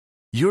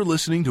You're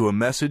listening to a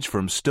message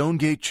from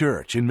Stonegate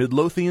Church in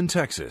Midlothian,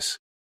 Texas.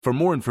 For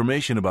more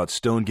information about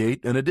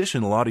Stonegate and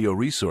additional audio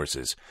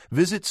resources,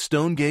 visit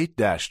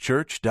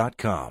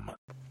stonegate-church.com.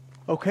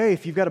 Okay,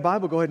 if you've got a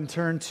Bible, go ahead and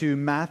turn to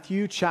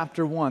Matthew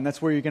chapter 1.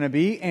 That's where you're going to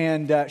be.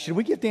 And should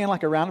we give Dan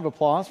like a round of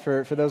applause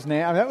for those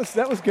names? I mean,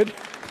 that was good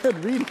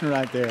reading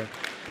right there.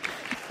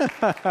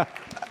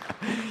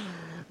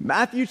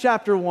 Matthew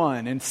chapter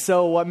 1. And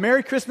so,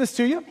 Merry Christmas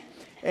to you.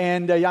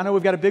 And y'all know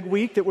we've got a big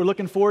week that we're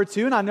looking forward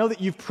to. And I know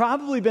that you've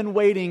probably been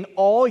waiting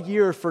all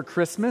year for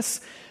Christmas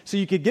so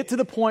you could get to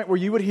the point where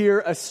you would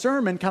hear a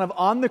sermon kind of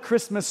on the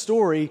Christmas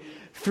story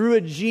through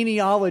a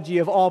genealogy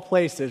of all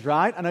places,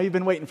 right? I know you've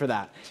been waiting for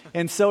that.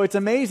 And so it's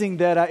amazing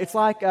that it's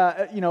like,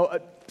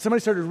 somebody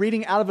started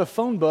reading out of a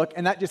phone book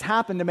and that just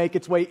happened to make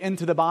its way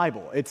into the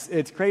Bible.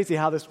 It's crazy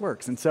how this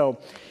works. And so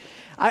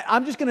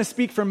I'm just going to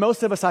speak for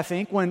most of us, I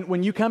think.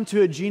 When you come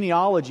to a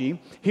genealogy,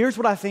 here's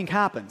what I think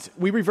happens.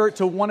 We revert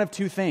to one of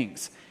two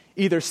things,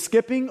 either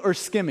skipping or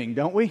skimming,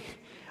 don't we?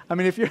 I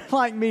mean, if you're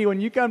like me,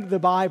 when you come to the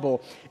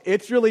Bible,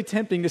 it's really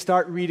tempting to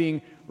start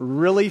reading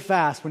really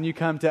fast when you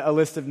come to a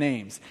list of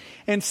names.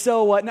 And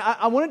so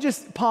I want to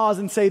just pause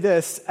and say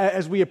this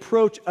as we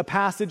approach a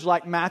passage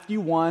like Matthew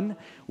 1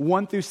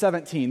 through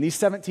 17, these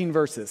 17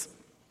 verses.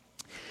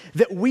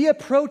 That we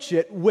approach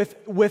it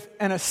with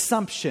an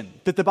assumption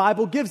that the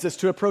Bible gives us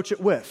to approach it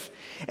with.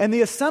 And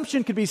the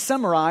assumption could be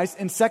summarized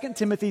in 2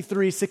 Timothy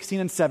 3:16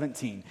 and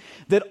 17.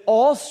 That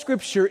all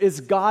Scripture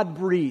is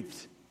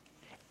God-breathed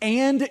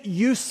and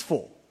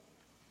useful.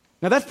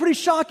 Now that's pretty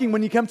shocking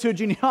when you come to a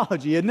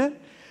genealogy, isn't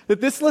it? That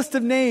this list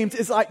of names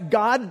is like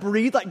God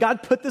breathed, like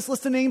God put this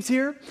list of names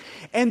here.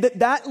 And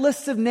that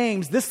list of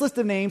names, this list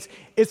of names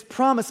is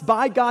promised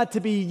by God to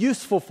be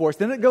useful for us.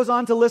 Then it goes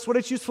on to list what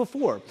it's useful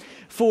for.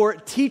 For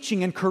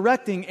teaching and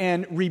correcting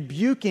and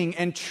rebuking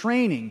and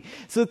training.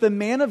 So that the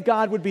man of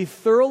God would be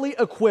thoroughly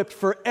equipped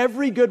for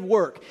every good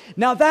work.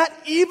 Now that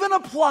even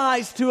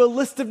applies to a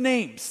list of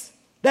names.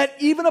 That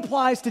even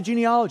applies to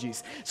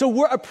genealogies. So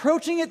we're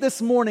approaching it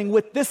this morning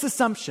with this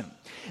assumption.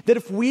 That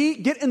if we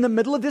get in the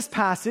middle of this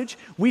passage,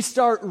 we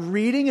start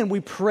reading and we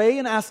pray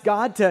and ask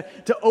God to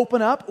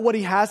open up what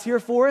He has here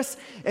for us,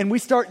 and we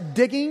start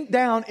digging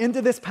down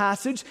into this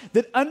passage,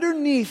 that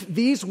underneath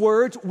these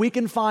words we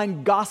can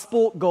find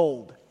gospel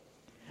gold.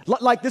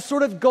 Like this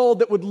sort of gold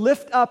that would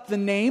lift up the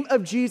name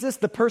of Jesus,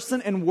 the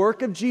person and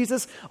work of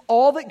Jesus,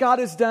 all that God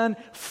has done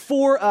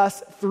for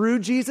us through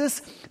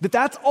Jesus,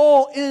 that's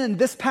all in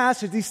this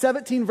passage, these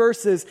 17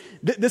 verses,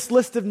 this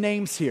list of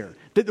names here.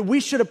 That we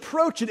should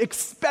approach it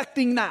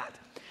expecting that.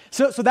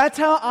 So that's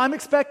how I'm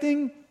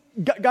expecting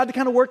God to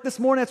kind of work this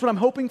morning. That's what I'm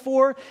hoping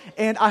for,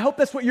 and I hope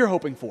that's what you're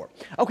hoping for.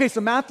 Okay,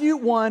 so Matthew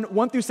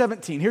 1 through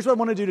 17. Here's what I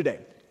want to do today.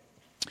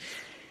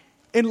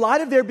 In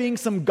light of there being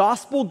some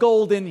gospel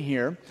gold in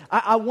here,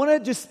 I want to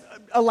just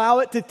allow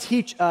it to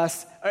teach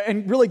us,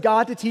 and really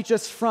God to teach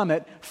us from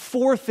it,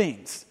 four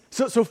things.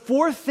 So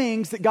four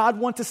things that God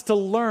wants us to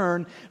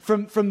learn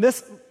from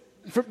this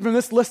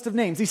list of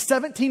names. These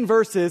 17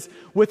 verses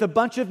with a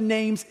bunch of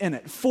names in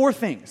it. Four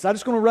things. I'm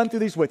just going to run through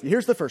these with you.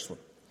 Here's the first one.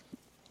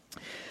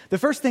 The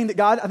first thing that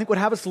God, I think, would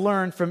have us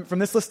learn from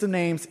this list of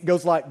names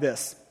goes like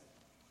this.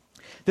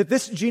 That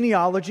this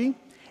genealogy,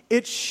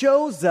 it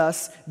shows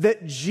us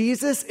that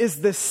Jesus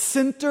is the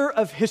center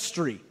of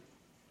history.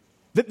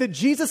 That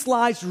Jesus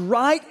lies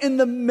right in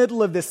the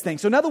middle of this thing.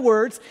 So in other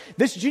words,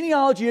 this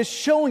genealogy is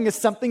showing us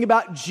something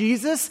about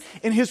Jesus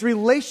and His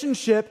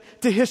relationship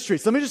to history.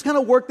 So let me just kind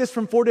of work this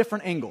from four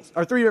different angles,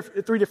 or three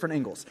different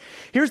angles.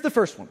 Here's the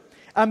first one.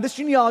 This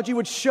genealogy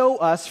would show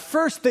us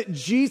first that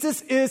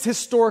Jesus is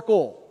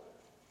historical.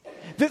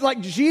 That like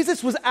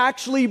Jesus was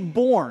actually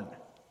born.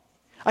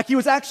 Like He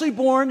was actually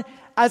born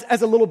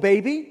as a little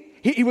baby.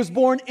 He was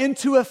born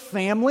into a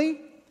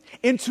family,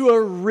 into a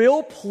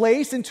real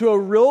place, into a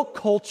real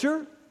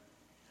culture.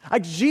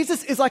 Like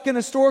Jesus is like an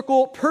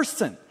historical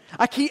person.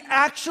 Like He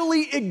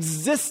actually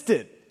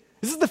existed.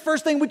 This is the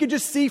first thing we could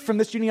just see from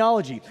this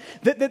genealogy.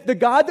 That the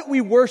God that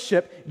we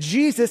worship,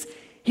 Jesus,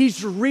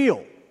 He's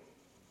real.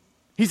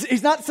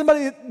 He's not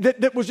somebody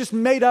that was just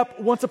made up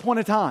once upon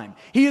a time.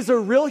 He is a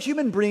real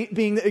human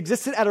being that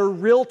existed at a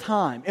real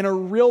time, in a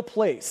real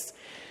place.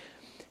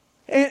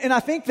 And I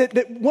think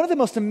that one of the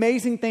most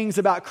amazing things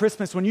about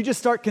Christmas, when you just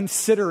start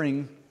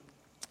considering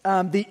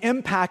the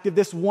impact of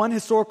this one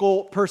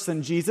historical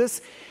person,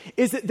 Jesus,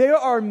 is that there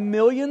are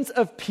millions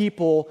of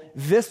people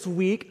this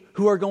week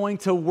who are going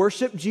to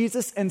worship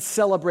Jesus and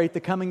celebrate the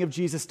coming of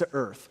Jesus to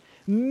earth.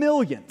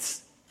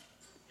 Millions.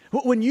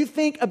 When you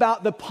think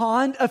about the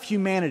pond of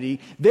humanity,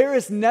 there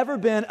has never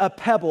been a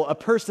pebble, a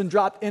person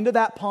dropped into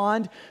that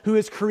pond who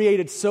has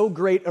created so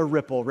great a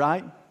ripple,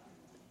 right?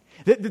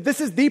 This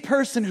is the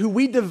person who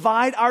we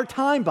divide our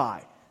time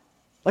by.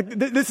 Like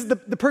this is the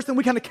person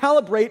we kind of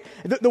calibrate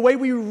the way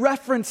we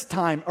reference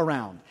time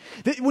around.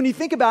 When you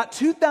think about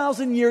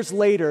 2,000 years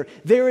later,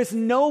 there is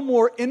no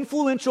more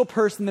influential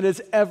person that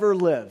has ever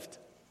lived.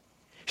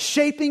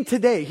 Shaping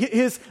today,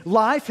 his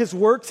life, his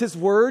works, his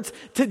words,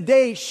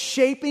 today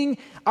shaping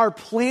our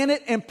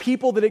planet and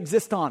people that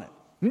exist on it.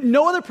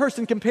 No other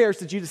person compares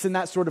to Jesus in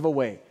that sort of a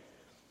way.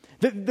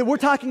 That we're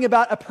talking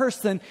about a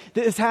person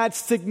that has had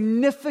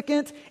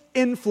significant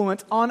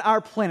influence on our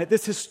planet,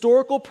 this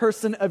historical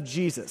person of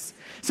Jesus.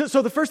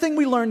 So the first thing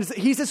we learned is that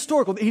he's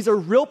historical, that he's a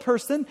real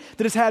person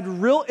that has had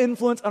real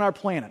influence on our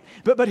planet.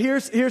 But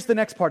here's the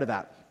next part of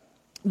that.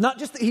 Not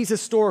just that he's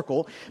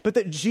historical, but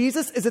that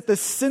Jesus is at the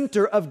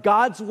center of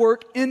God's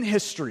work in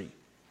history.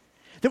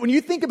 That when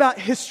you think about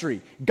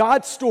history,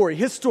 God's story,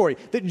 his story,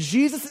 that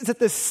Jesus is at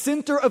the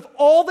center of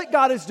all that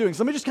God is doing.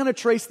 So let me just kind of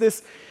trace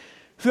this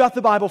throughout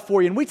the Bible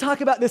for you. And we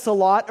talk about this a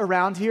lot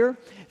around here,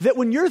 that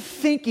when you're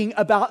thinking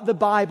about the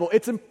Bible,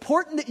 it's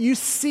important that you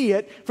see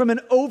it from an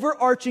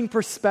overarching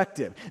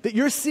perspective, that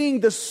you're seeing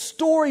the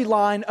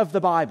storyline of the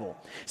Bible.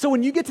 So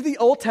when you get to the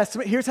Old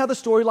Testament, here's how the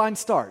storyline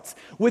starts,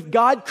 with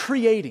God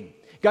creating.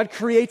 God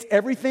creates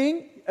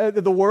everything,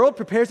 the world,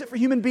 prepares it for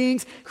human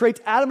beings,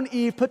 creates Adam and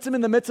Eve, puts them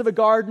in the midst of a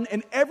garden,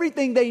 and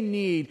everything they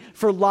need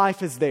for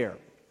life is there.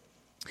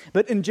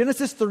 But in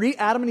Genesis 3,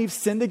 Adam and Eve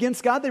sinned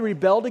against God. They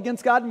rebelled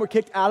against God and were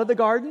kicked out of the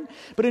garden.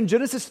 But in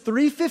Genesis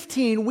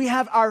 3:15, we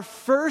have our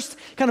first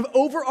kind of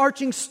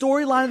overarching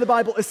storyline of the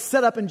Bible is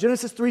set up in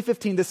Genesis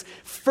 3:15, this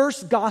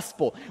first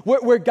gospel,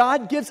 where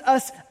God gives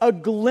us a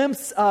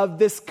glimpse of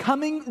this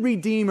coming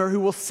Redeemer who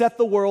will set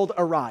the world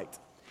aright.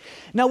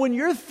 Now, when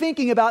you're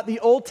thinking about the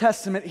Old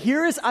Testament,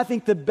 here is, I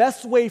think, the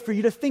best way for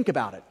you to think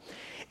about it,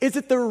 is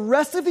that the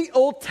rest of the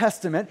Old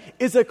Testament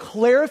is a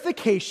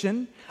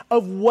clarification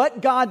of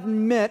what God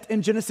meant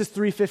in Genesis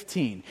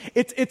 3:15.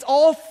 It's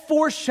all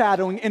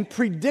foreshadowing and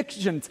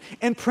predictions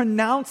and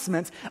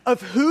pronouncements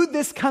of who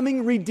this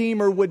coming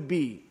Redeemer would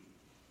be.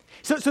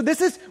 So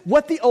this is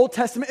what the Old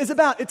Testament is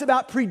about. It's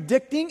about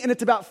predicting and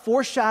it's about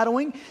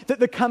foreshadowing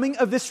the coming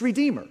of this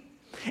Redeemer.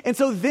 And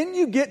so then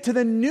you get to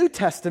the New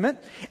Testament,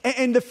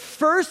 and the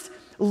first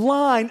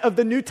line of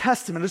the New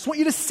Testament, I just want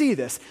you to see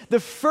this. The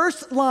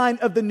first line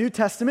of the New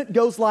Testament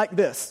goes like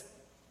this: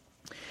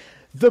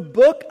 the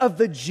book of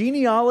the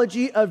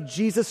genealogy of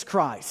Jesus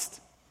Christ.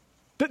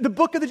 The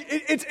book of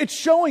it's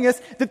showing us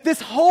that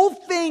this whole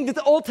thing that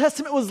the Old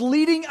Testament was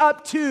leading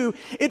up to,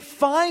 it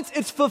finds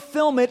its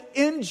fulfillment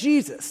in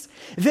Jesus.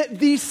 That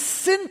the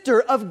center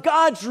of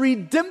God's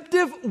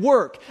redemptive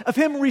work, of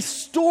him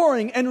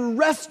restoring and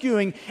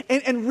rescuing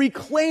and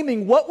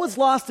reclaiming what was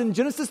lost in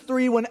Genesis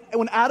 3 when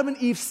Adam and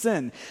Eve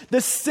sinned, the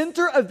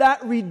center of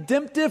that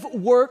redemptive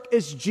work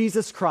is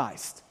Jesus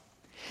Christ.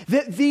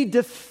 That the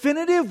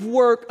definitive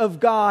work of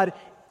God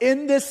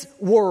in this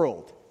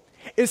world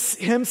is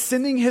him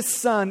sending his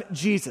son,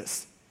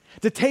 Jesus,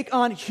 to take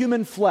on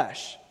human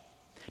flesh,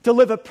 to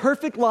live a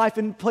perfect life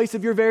in place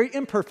of your very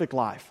imperfect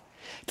life,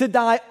 to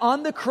die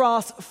on the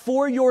cross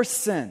for your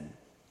sin,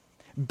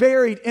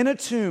 buried in a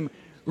tomb,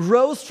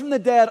 rose from the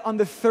dead on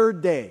the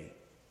third day.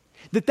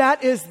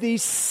 That is the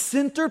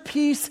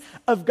centerpiece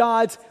of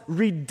God's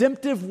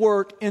redemptive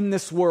work in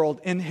this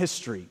world, in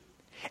history.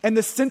 And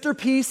the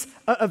centerpiece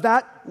of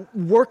that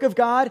work of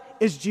God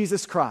is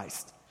Jesus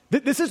Christ.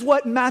 This is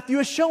what Matthew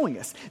is showing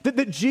us,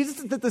 that Jesus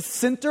is at the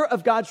center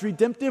of God's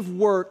redemptive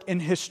work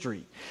in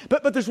history.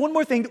 But there's one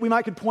more thing that we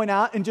might could point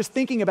out in just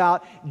thinking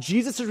about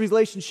Jesus'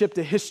 relationship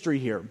to history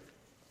here,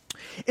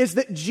 is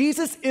that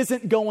Jesus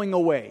isn't going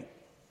away.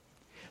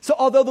 So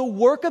although the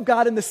work of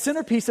God and the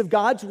centerpiece of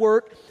God's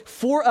work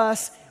for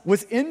us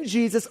was in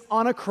Jesus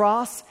on a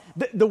cross,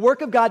 the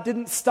work of God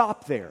didn't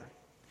stop there.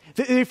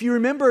 If you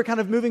remember kind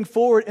of moving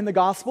forward in the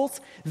Gospels,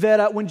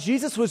 that when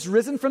Jesus was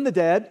risen from the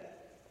dead,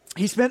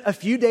 he spent a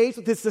few days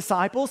with his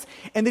disciples,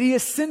 and then he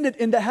ascended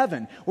into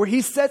heaven, where he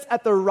sits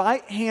at the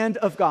right hand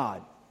of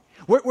God,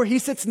 where he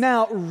sits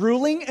now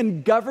ruling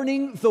and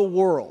governing the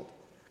world.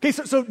 Okay,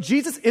 so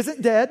Jesus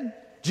isn't dead.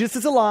 Jesus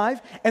is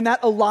alive, and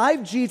that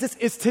alive Jesus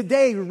is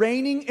today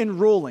reigning and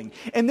ruling.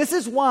 And this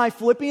is why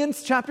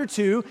Philippians chapter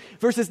 2,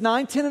 verses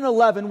 9, 10, and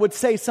 11 would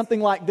say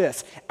something like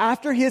this.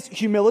 After his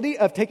humility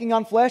of taking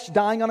on flesh,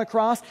 dying on a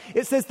cross,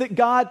 it says that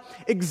God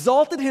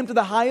exalted him to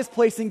the highest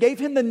place and gave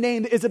him the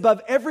name that is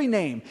above every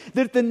name,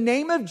 that at the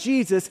name of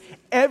Jesus,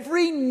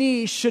 every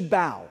knee should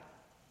bow.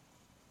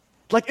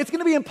 Like, it's going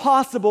to be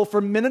impossible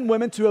for men and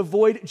women to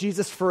avoid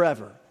Jesus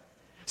forever.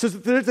 So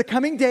there's a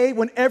coming day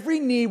when every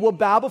knee will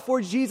bow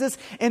before Jesus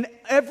and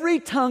every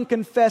tongue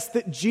confess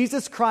that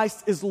Jesus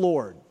Christ is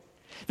Lord.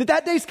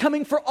 That day's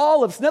coming for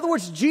all of us. In other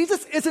words,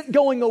 Jesus isn't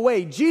going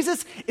away.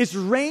 Jesus is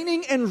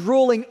reigning and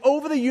ruling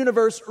over the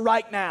universe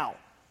right now.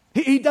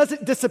 He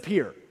doesn't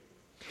disappear.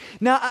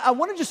 Now, I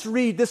want to just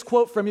read this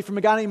quote from you from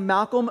a guy named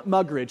Malcolm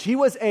Muggeridge. He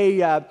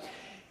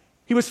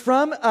was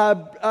from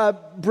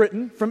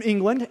Britain, from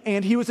England,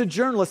 and he was a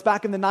journalist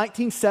back in the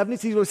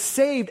 1970s. He was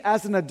saved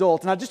as an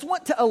adult. And I just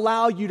want to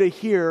allow you to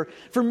hear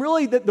from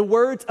really the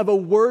words of a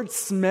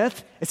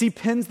wordsmith as he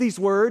pens these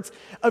words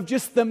of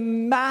just the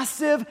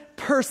massive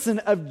person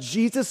of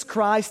Jesus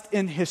Christ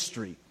in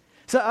history.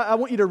 So I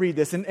want you to read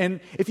this. And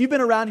if you've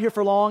been around here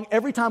for long,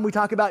 every time we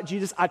talk about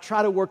Jesus, I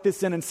try to work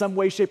this in some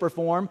way, shape, or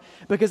form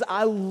because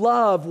I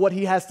love what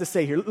he has to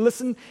say here.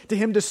 Listen to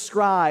him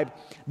describe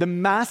the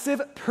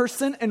massive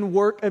person and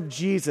work of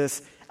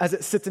Jesus as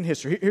it sits in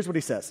history. Here's what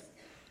he says.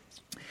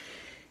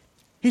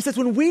 He says,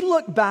 when we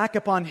look back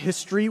upon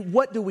history,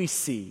 what do we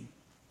see?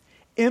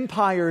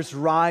 Empires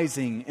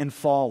rising and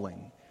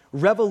falling,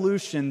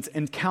 revolutions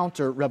and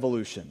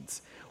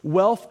counter-revolutions,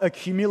 wealth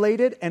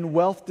accumulated and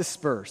wealth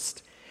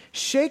dispersed.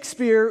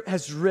 Shakespeare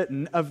has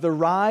written of the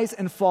rise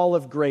and fall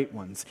of great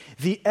ones,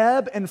 the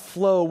ebb and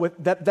flow with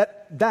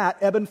that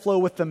ebb and flow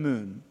with the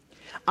moon.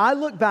 I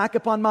look back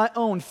upon my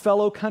own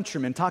fellow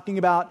countrymen, talking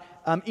about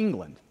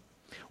England.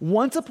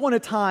 Once upon a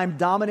time,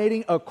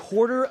 dominating a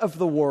quarter of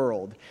the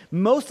world,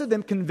 most of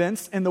them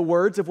convinced, in the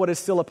words of what is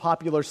still a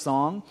popular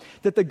song,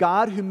 that the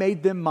God who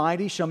made them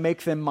mighty shall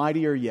make them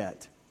mightier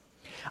yet.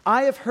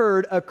 I have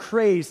heard a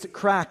crazed,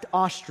 cracked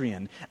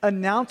Austrian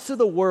announce to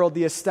the world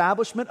the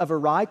establishment of a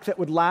Reich that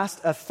would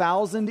last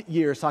 1,000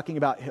 years, talking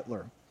about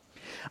Hitler.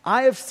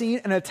 I have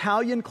seen an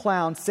Italian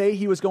clown say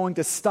he was going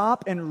to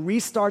stop and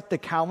restart the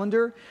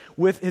calendar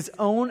with his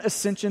own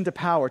ascension to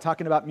power,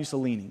 talking about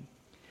Mussolini.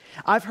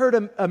 I've heard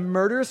a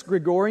murderous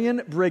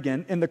Gregorian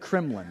brigand in the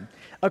Kremlin,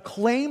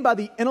 acclaimed by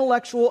the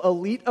intellectual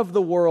elite of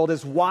the world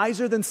as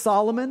wiser than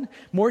Solomon,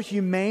 more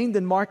humane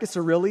than Marcus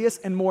Aurelius,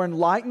 and more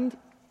enlightened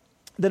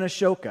than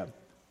Ashoka,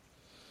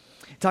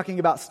 talking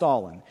about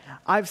Stalin.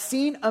 I've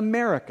seen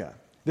America,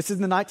 this is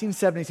in the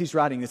 1970s he's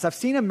writing this, I've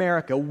seen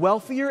America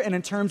wealthier and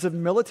in terms of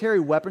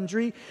military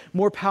weaponry,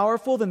 more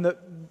powerful than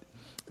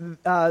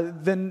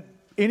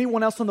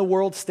anyone else on the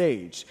world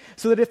stage.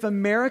 So that if the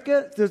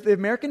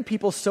American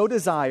people so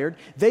desired,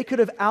 they could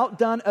have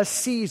outdone a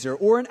Caesar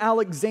or an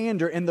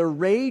Alexander in the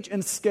rage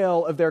and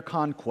scale of their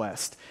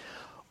conquest.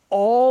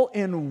 All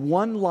in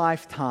one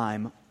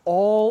lifetime,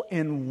 all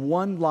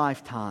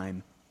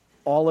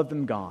of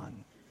them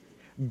gone.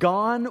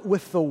 Gone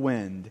with the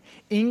wind.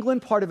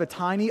 England, part of a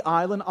tiny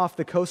island off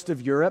the coast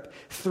of Europe,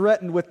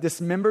 threatened with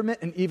dismemberment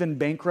and even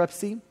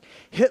bankruptcy.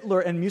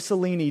 Hitler and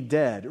Mussolini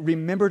dead,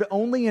 remembered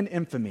only in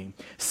infamy.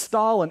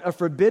 Stalin, a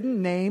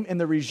forbidden name in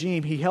the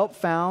regime he helped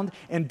found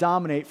and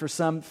dominate for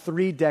some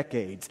 3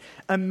 decades.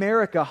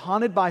 America,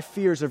 haunted by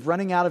fears of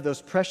running out of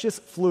those precious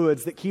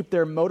fluids that keep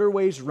their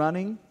motorways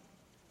running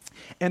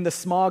and the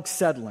smog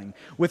settling,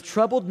 with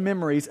troubled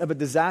memories of a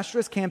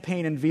disastrous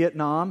campaign in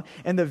Vietnam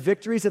and the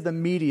victories of the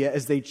media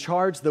as they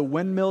charged the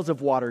windmills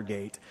of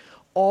Watergate.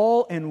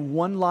 All in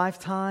one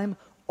lifetime,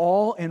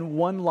 all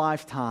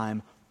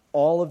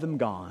of them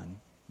gone.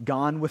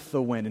 Gone with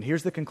the wind. And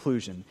here's the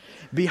conclusion.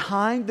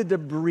 Behind the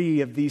debris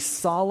of these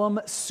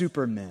solemn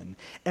supermen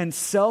and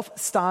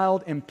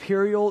self-styled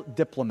imperial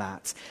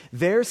diplomats,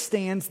 there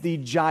stands the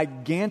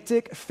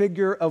gigantic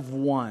figure of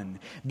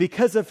one,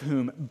 because of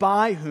whom,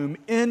 by whom,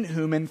 in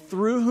whom, and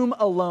through whom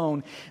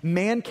alone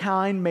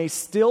mankind may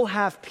still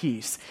have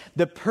peace,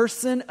 the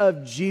person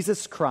of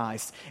Jesus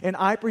Christ. And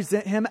I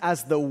present him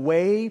as the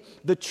way,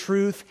 the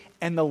truth,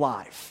 and the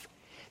life.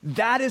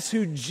 That is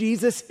who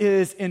Jesus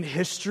is in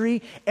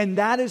history, and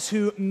that is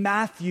who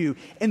Matthew,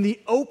 in the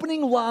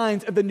opening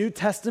lines of the New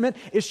Testament,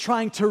 is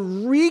trying to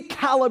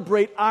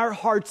recalibrate our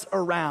hearts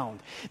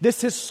around.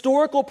 This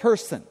historical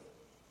person,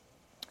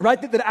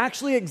 right, that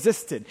actually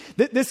existed.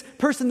 This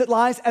person that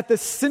lies at the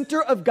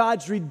center of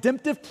God's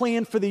redemptive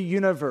plan for the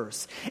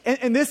universe.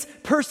 And this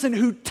person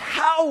who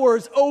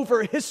towers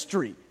over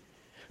history,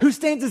 who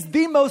stands as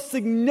the most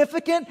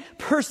significant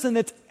person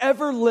that's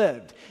ever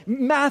lived.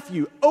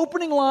 Matthew,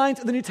 opening lines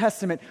of the New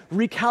Testament,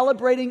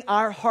 recalibrating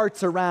our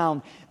hearts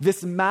around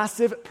this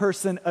massive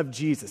person of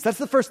Jesus. That's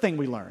the first thing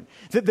we learn,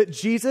 that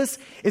Jesus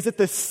is at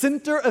the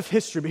center of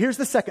history. But here's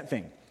the second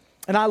thing,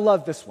 and I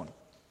love this one.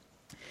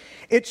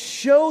 It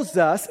shows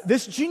us,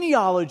 this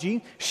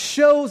genealogy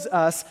shows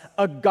us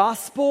a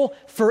gospel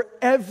for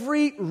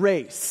every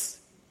race.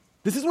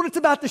 This is what it's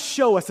about to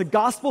show us, a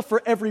gospel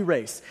for every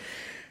race.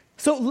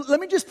 So let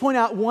me just point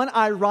out one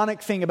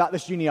ironic thing about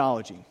this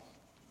genealogy.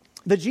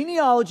 The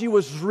genealogy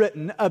was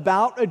written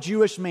about a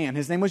Jewish man.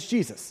 His name was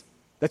Jesus.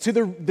 That's who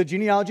the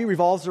genealogy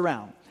revolves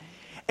around.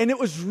 And it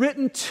was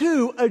written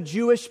to a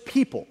Jewish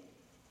people.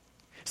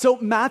 So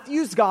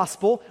Matthew's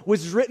gospel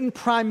was written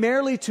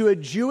primarily to a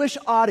Jewish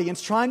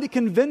audience, trying to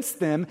convince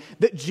them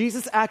that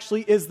Jesus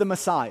actually is the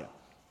Messiah.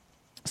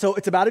 So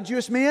it's about a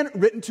Jewish man,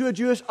 written to a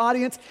Jewish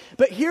audience.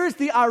 But here's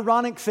the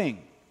ironic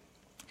thing.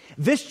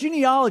 This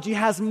genealogy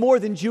has more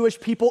than Jewish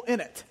people in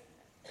it.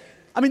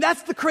 I mean,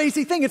 that's the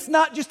crazy thing. It's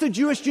not just a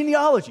Jewish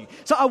genealogy.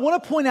 So I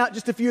want to point out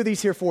just a few of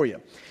these here for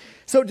you.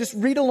 So just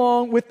read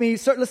along with me.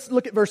 So let's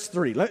look at verse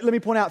 3. Let me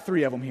point out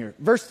 3 of them here.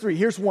 Verse 3,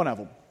 here's one of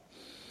them.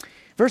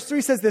 Verse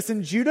 3 says this,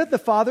 "And Judah, the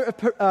father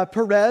of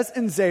Perez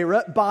and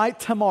Zerah, by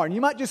Tamar." And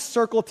you might just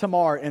circle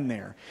Tamar in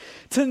there.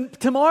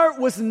 Tamar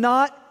was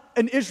not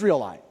an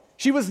Israelite.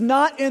 She was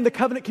not in the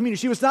covenant community.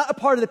 She was not a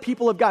part of the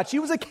people of God. She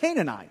was a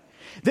Canaanite.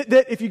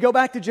 That if you go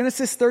back to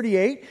Genesis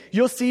 38,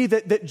 you'll see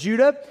that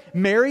Judah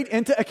married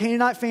into a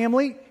Canaanite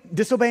family,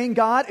 disobeying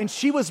God, and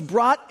she was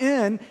brought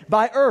in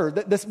by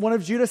that's one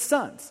of Judah's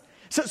sons.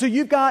 So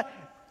you've got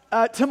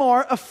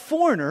Tamar, a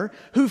foreigner,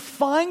 who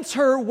finds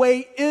her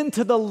way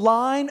into the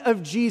line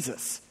of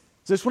Jesus.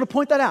 So I just want to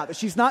point that out, that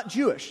she's not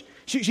Jewish.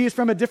 She is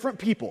from a different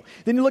people.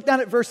 Then you look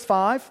down at verse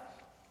 5,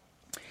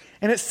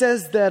 and it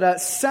says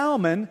that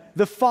Salmon,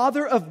 the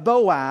father of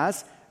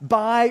Boaz,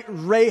 by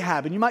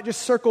Rahab. And you might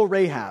just circle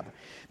Rahab.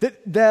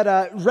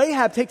 That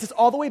Rahab takes us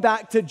all the way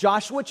back to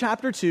Joshua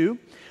chapter 2,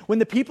 when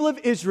the people of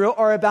Israel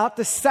are about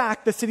to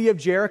sack the city of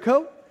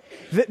Jericho.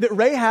 That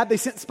Rahab, they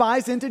sent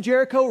spies into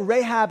Jericho.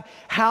 Rahab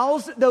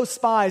housed those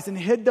spies and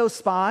hid those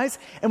spies.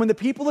 And when the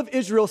people of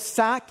Israel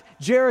sacked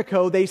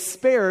Jericho, they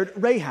spared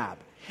Rahab.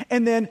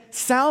 And then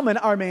Salmon,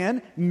 our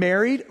man,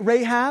 married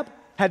Rahab,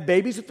 had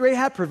babies with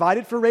Rahab,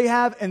 provided for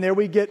Rahab, and there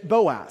we get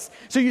Boaz.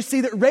 So you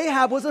see that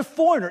Rahab was a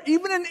foreigner,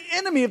 even an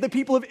enemy of the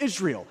people of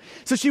Israel.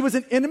 So she was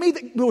an enemy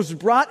that was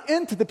brought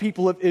into the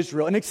people of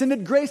Israel and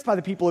extended grace by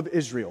the people of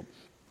Israel.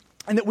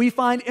 And that we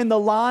find in the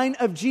line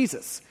of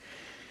Jesus.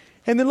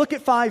 And then look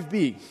at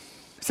 5b,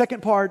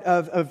 second part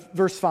of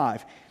verse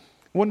 5.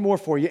 One more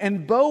for you.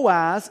 And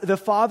Boaz, the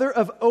father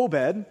of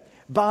Obed,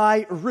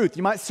 by Ruth.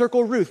 You might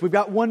circle Ruth. We've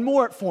got one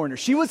more foreigner.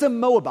 She was a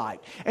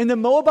Moabite. And the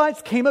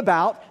Moabites came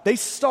about, they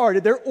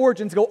started, their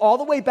origins go all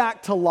the way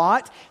back to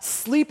Lot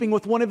sleeping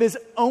with one of his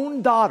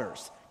own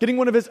daughters. Getting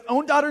one of his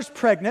own daughters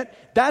pregnant.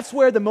 That's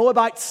where the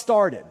Moabites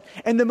started.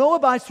 And the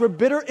Moabites were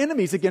bitter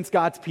enemies against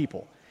God's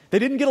people. They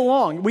didn't get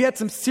along. We had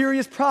some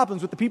serious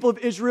problems with the people of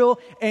Israel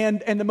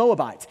and the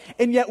Moabites.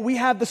 And yet we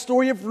have the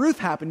story of Ruth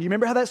happen. Do you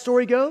remember how that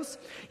story goes?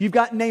 You've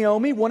got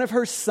Naomi, one of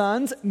her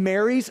sons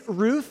marries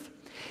Ruth.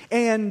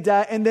 And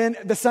then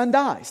the son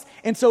dies.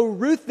 And so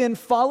Ruth then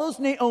follows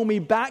Naomi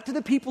back to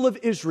the people of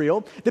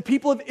Israel. The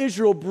people of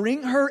Israel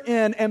bring her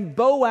in, and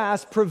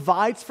Boaz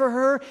provides for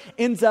her,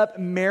 ends up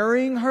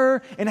marrying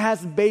her, and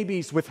has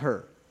babies with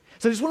her.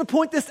 So I just want to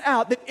point this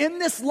out, that in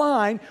this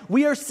line,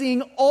 we are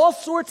seeing all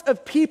sorts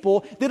of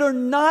people that are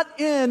not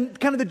in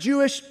kind of the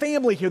Jewish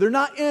family here. They're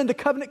not in the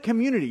covenant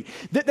community.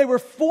 That they were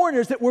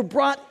foreigners that were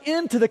brought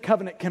into the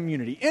covenant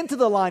community, into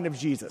the line of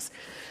Jesus.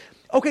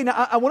 Okay,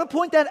 now I want to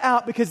point that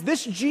out because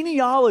this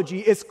genealogy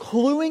is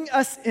cluing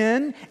us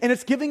in, and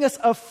it's giving us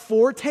a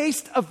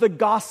foretaste of the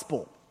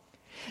gospel.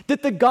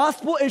 That the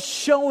gospel is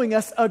showing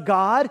us a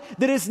God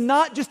that is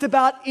not just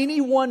about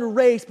any one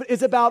race, but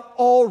is about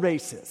all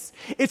races.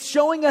 It's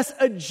showing us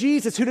a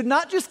Jesus who did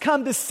not just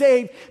come to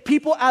save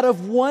people out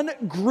of one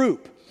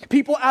group,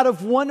 people out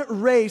of one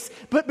race,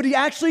 but he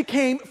actually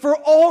came for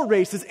all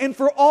races and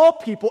for all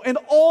people and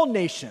all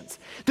nations.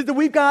 That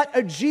we've got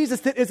a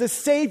Jesus that is a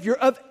savior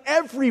of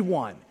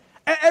everyone,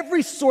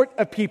 every sort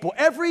of people,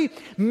 every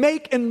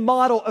make and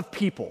model of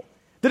people.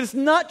 That it's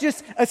not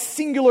just a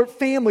singular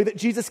family that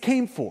Jesus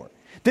came for.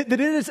 That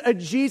it is a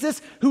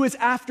Jesus who is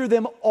after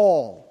them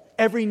all,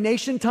 every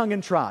nation, tongue,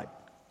 and tribe.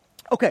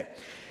 Okay,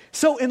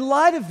 so in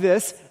light of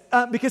this,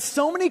 because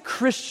so many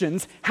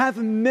Christians have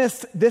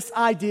missed this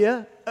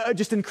idea,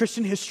 just in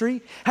Christian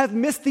history, have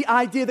missed the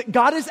idea that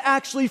God is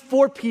actually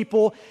for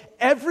people,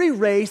 every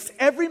race,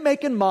 every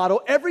make and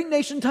model, every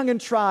nation, tongue, and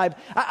tribe.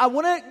 I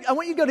want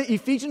you to go to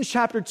Ephesians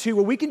chapter 2,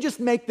 where we can just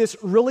make this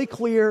really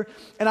clear,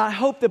 and I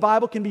hope the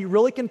Bible can be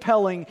really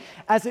compelling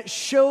as it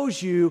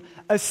shows you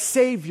a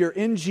Savior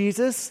in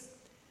Jesus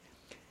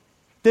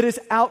that is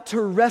out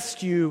to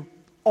rescue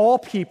all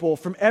people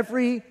from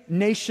every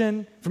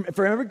nation, from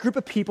every group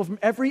of people, from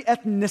every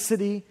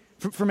ethnicity,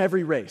 from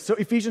every race. So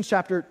Ephesians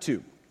chapter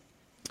 2.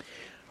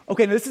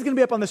 Okay, now this is going to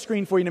be up on the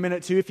screen for you in a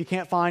minute too, if you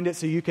can't find it,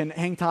 so you can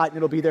hang tight and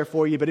it'll be there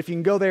for you. But if you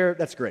can go there,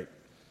 that's great.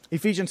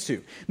 Ephesians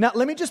 2. Now,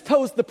 let me just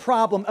pose the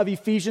problem of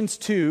Ephesians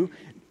 2,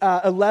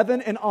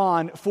 11 and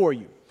on for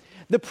you.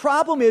 The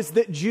problem is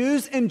that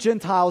Jews and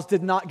Gentiles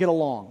did not get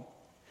along.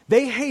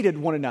 They hated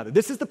one another.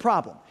 This is the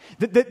problem.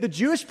 The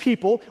Jewish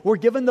people were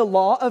given the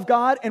law of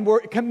God and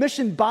were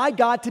commissioned by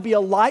God to be a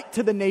light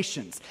to the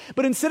nations.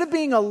 But instead of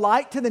being a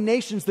light to the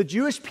nations, the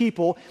Jewish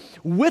people,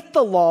 with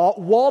the law,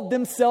 walled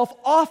themselves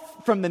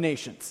off from the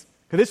nations.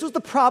 This was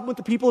the problem with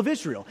the people of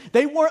Israel.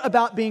 They weren't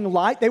about being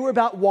light. They were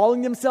about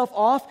walling themselves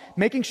off,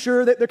 making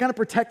sure that they're kind of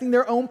protecting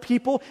their own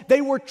people. They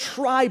were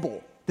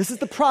tribal. This is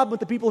the problem with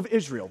the people of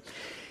Israel.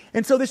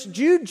 And so this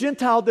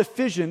Jew-Gentile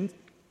division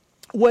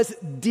was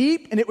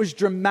deep, and it was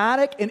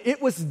dramatic, and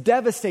it was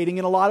devastating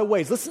in a lot of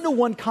ways. Listen to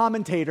one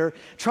commentator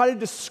try to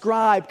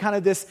describe kind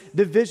of this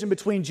division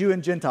between Jew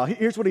and Gentile.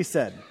 Here's what he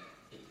said.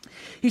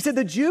 He said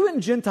the Jew and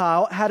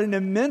Gentile had an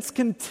immense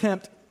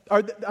contempt,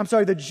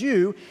 the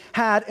Jew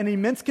had an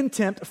immense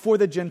contempt for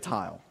the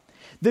Gentile.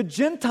 The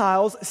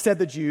Gentiles, said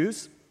the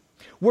Jews,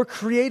 were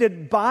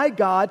created by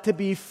God to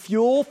be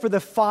fuel for the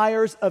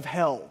fires of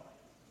hell.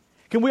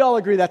 Can we all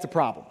agree that's a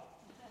problem?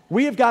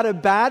 We have got a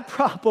bad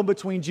problem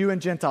between Jew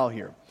and Gentile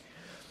here.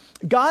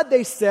 God,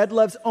 they said,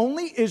 loves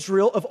only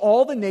Israel of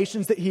all the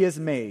nations that he has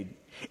made.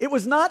 It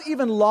was not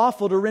even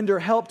lawful to render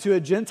help to a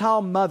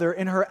Gentile mother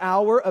in her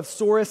hour of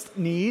sorest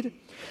need,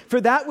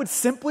 for that would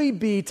simply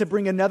be to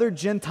bring another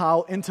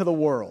Gentile into the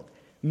world.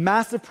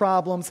 Massive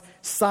problems.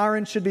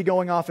 Sirens should be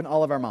going off in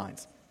all of our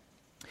minds.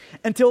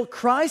 Until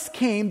Christ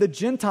came, the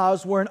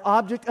Gentiles were an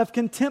object of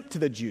contempt to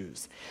the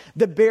Jews.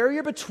 The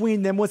barrier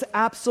between them was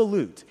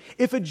absolute.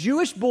 If a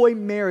Jewish boy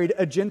married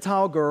a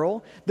Gentile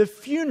girl, the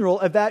funeral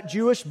of that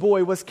Jewish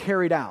boy was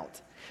carried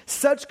out.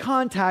 Such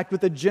contact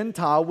with a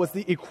Gentile was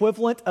the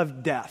equivalent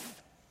of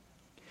death.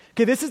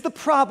 Okay, this is the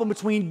problem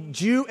between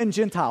Jew and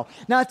Gentile.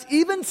 Now, it's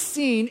even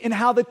seen in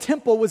how the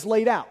temple was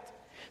laid out.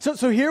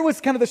 So here was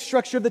kind of the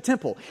structure of the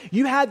temple.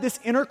 You had this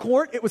inner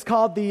court. It was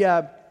called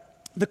the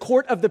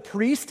court of the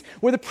priest,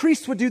 where the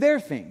priests would do their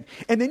thing.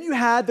 And then you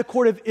had the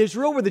court of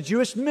Israel, where the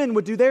Jewish men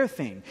would do their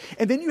thing.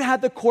 And then you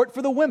had the court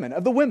for the women,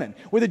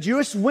 where the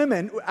Jewish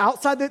women,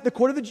 outside the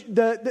court of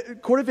the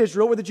court of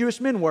Israel, where the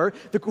Jewish men were,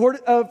 the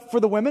court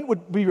for the women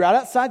would be right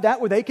outside that,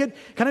 where they could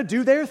kind of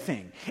do their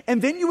thing.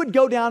 And then you would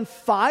go down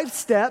 5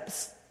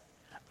 steps,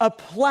 a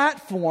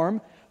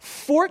platform,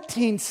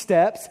 14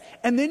 steps,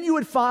 and then you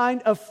would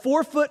find a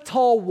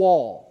 4-foot-tall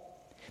wall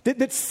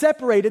that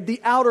separated the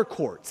outer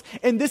courts.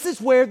 And this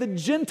is where the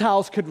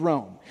Gentiles could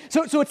roam.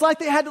 So it's like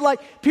they had to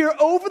peer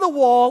over the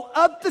wall,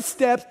 up the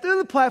steps, through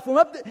the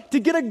platform, to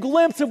get a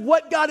glimpse of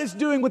what God is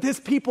doing with his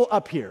people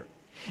up here.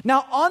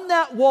 Now, on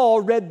that wall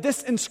read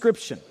this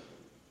inscription.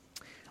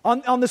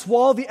 On this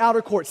wall of the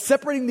outer court,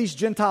 separating these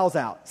Gentiles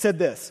out, said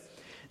this: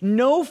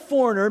 "No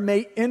foreigner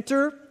may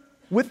enter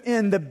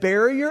within the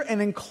barrier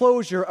and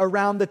enclosure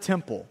around the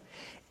temple.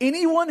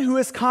 Anyone who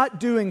is caught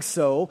doing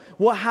so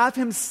will have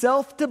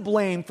himself to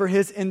blame for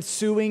his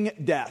ensuing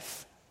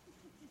death."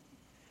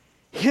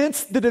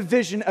 Hence the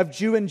division of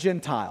Jew and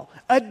Gentile.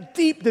 A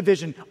deep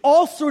division,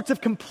 all sorts of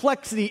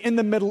complexity in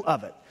the middle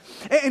of it.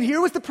 And here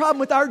was the problem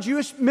with our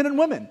Jewish men and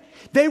women.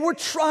 They were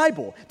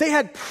tribal. They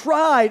had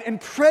pride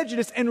and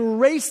prejudice and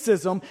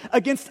racism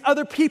against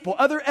other people,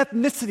 other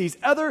ethnicities,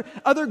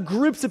 other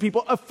groups of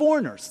people, of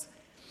foreigners.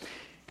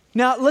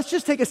 Now, let's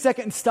just take a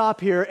second and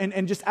stop here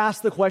and just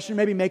ask the question,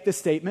 maybe make this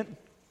statement,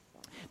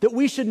 that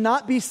we should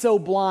not be so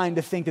blind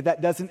to think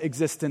that doesn't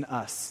exist in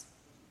us.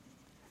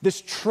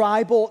 This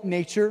tribal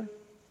nature,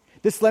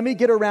 this let me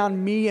get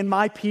around me and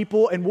my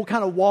people and we'll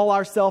kind of wall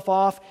ourselves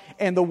off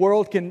and the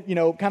world can,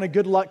 kind of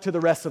good luck to the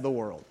rest of the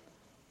world.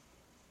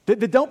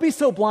 Don't be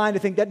so blind to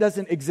think that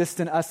doesn't exist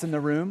in us in the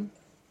room.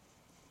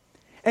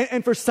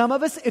 And for some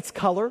of us, it's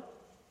color.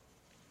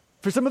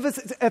 For some of us,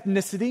 it's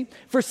ethnicity.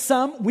 For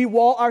some, we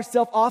wall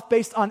ourselves off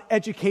based on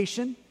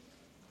education.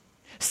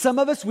 Some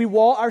of us, we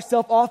wall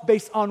ourselves off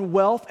based on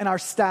wealth and our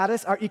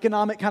status, our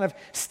economic kind of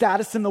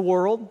status in the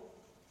world.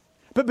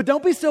 But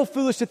don't be so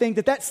foolish to think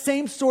that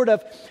same sort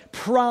of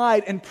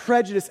pride and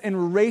prejudice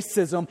and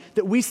racism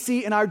that we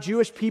see in our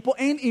Jewish people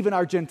and even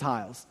our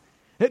Gentiles.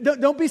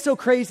 Don't be so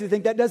crazy to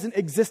think that doesn't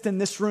exist in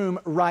this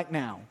room right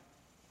now.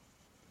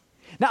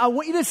 Now, I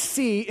want you to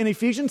see in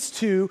Ephesians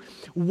 2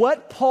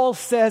 what Paul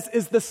says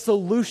is the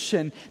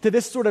solution to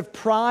this sort of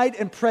pride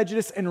and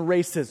prejudice and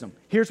racism.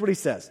 Here's what he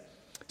says,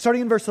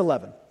 starting in verse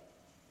 11.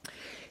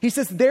 He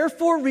says,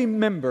 "Therefore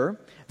remember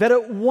that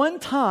at one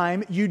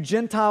time you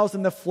Gentiles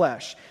in the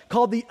flesh,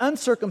 called the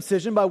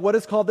uncircumcision by what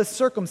is called the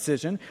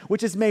circumcision,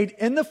 which is made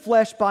in the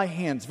flesh by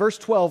hands." Verse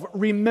 12,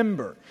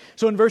 remember.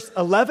 So in verse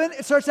 11,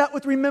 it starts out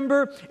with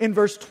remember. In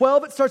verse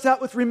 12, it starts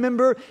out with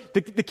remember.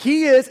 The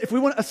key is, if we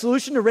want a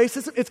solution to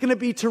racism, it's going to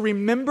be to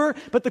remember.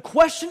 But the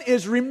question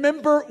is,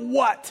 remember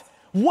what?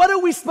 What are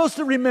we supposed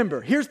to remember?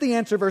 Here's the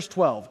answer, verse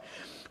 12.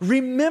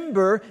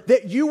 "Remember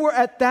that you were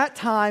at that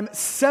time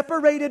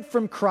separated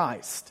from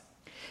Christ,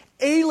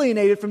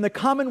 alienated from the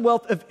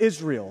commonwealth of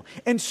Israel,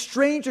 and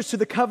strangers to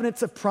the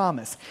covenants of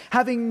promise,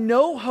 having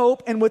no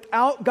hope and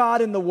without God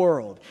in the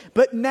world.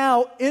 But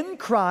now in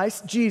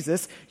Christ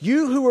Jesus,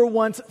 you who were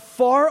once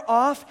far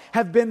off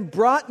have been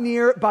brought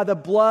near by the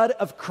blood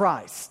of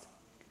Christ."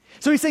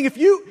 So he's saying, if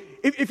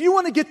you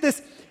want to get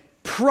this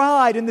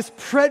pride and this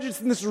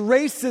prejudice and this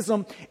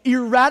racism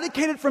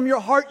eradicated from your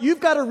heart, you've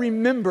got to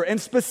remember,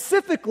 and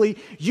specifically,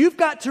 you've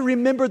got to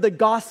remember the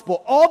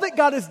gospel, all that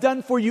God has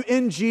done for you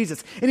in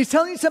Jesus. And he's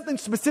telling you something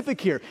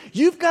specific here.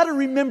 You've got to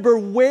remember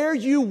where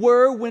you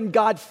were when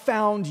God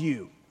found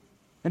you.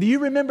 And do you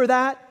remember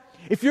that?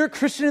 If you're a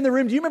Christian in the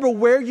room, do you remember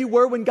where you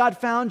were when God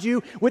found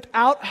you?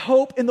 Without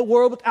hope in the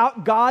world,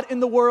 without God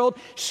in the world,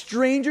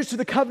 strangers to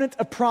the covenant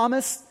of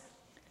promise.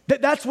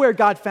 That's where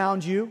God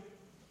found you.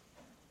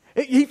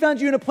 He found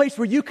you in a place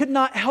where you could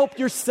not help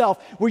yourself,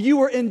 where you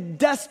were in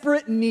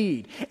desperate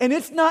need. And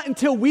it's not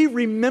until we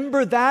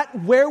remember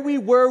that, where we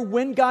were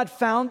when God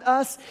found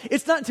us,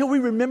 it's not until we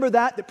remember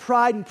that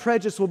pride and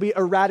prejudice will be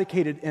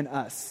eradicated in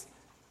us.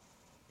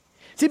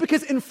 See,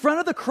 because in front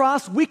of the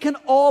cross, we can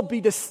all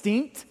be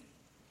distinct.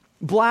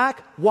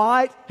 Black,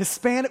 white,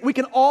 Hispanic, we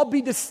can all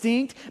be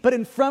distinct. But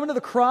in front of the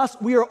cross,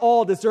 we are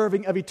all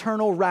deserving of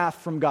eternal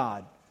wrath from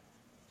God.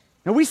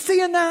 Now, we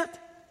seeing that?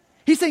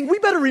 He's saying we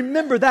better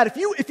remember that.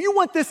 If you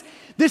want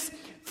this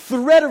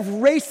thread of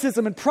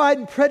racism and pride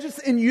and prejudice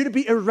in you to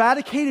be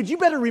eradicated, you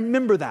better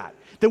remember that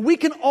we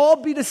can all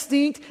be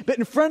distinct, but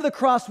in front of the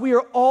cross, we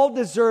are all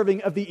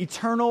deserving of the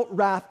eternal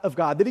wrath of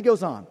God. Then he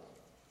goes on.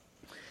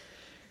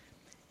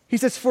 He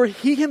says, "For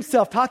he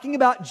himself," talking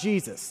about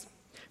Jesus,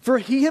 "for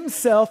he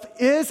himself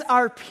is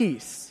our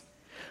peace,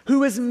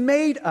 who has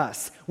made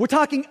us," we're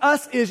talking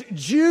us is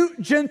Jew,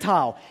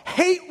 Gentile,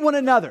 "hate one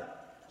another."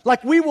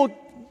 Like we will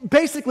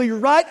basically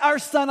write our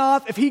son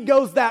off if he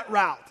goes that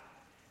route.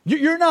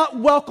 You're not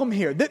welcome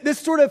here. This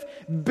sort of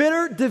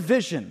bitter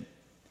division,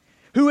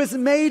 "who has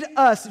made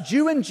us,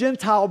 Jew and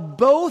Gentile,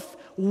 both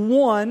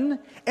one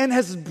and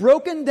has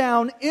broken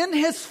down in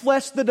his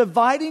flesh the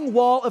dividing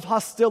wall of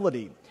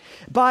hostility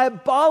by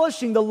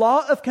abolishing the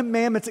law of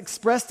commandments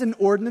expressed in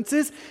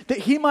ordinances, that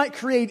he might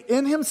create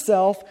in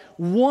himself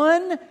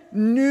one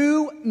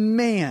new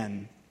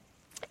man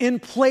in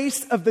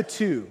place of the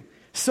two,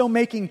 so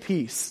making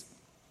peace,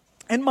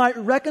 and might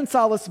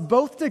reconcile us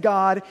both to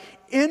God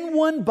in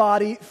one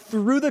body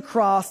through the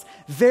cross,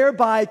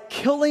 thereby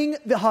killing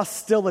the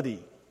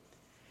hostility.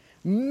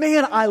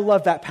 Man, I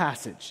love that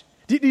passage.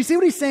 Do you see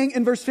what he's saying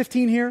in verse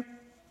 15 here?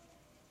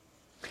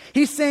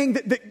 He's saying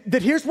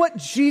that here's what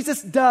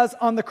Jesus does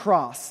on the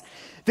cross,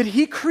 that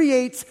he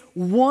creates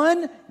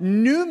one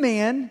new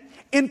man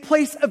in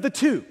place of the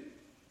two.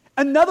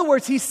 In other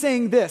words, he's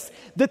saying this,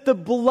 that the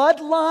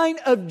bloodline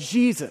of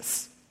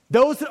Jesus,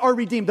 those that are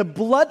redeemed, the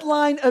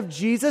bloodline of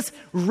Jesus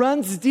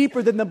runs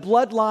deeper than the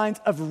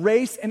bloodlines of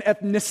race and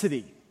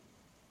ethnicity.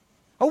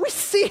 Are we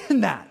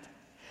seeing that?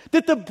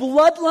 That the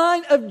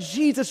bloodline of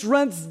Jesus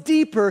runs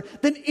deeper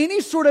than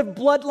any sort of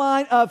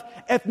bloodline of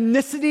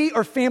ethnicity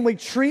or family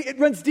tree. It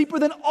runs deeper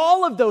than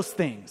all of those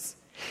things.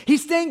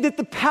 He's saying that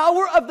the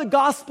power of the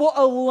gospel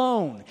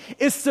alone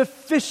is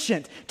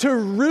sufficient to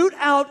root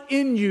out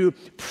in you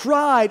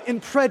pride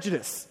and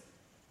prejudice.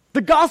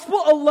 The gospel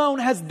alone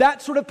has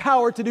that sort of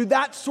power to do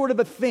that sort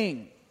of a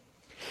thing.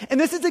 And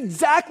this is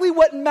exactly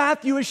what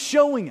Matthew is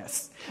showing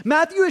us.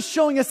 Matthew is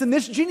showing us in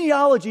this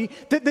genealogy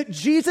that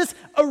Jesus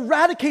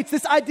eradicates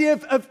this idea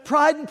of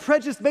pride and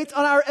prejudice based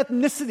on our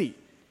ethnicity.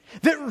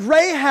 That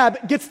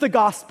Rahab gets the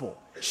gospel.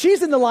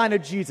 She's in the line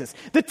of Jesus.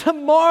 That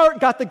Tamar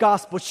got the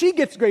gospel. She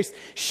gets grace.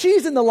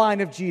 She's in the line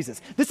of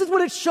Jesus. This is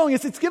what it's showing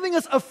us. It's giving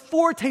us a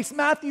foretaste,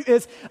 Matthew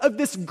is, of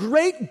this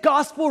great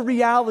gospel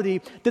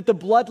reality that the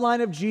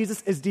bloodline of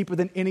Jesus is deeper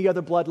than any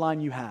other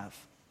bloodline you have.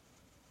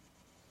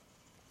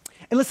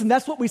 And listen,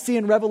 that's what we see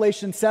in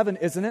Revelation 7,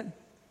 isn't it?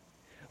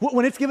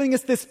 When it's giving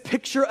us this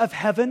picture of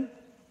heaven.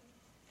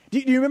 Do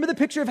you remember the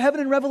picture of heaven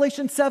in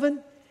Revelation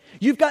 7?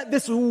 You've got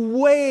this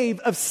wave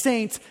of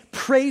saints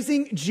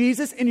praising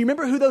Jesus. And you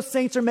remember who those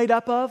saints are made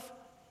up of?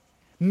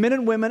 Men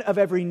and women of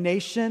every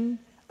nation,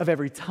 of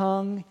every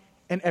tongue,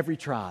 and every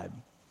tribe.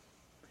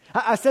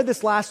 I said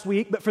this last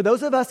week, but for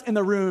those of us in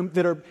the room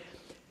that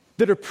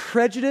are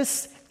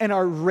prejudiced and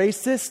are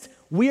racist,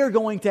 we are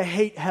going to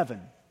hate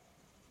heaven.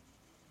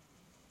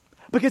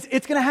 Because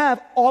it's going to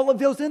have all of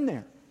those in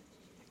there.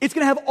 It's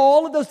going to have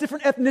all of those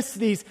different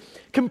ethnicities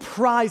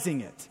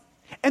comprising it.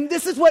 And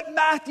this is what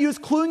Matthew is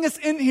cluing us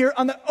in here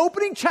on the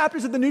opening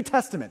chapters of the New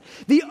Testament.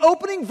 The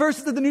opening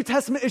verses of the New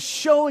Testament is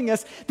showing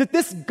us that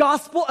this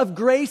gospel of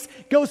grace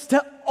goes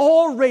to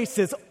all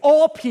races,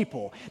 all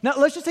people. Now,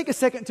 let's just take a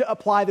second to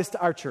apply this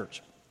to our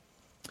church.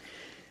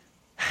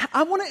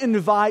 I want to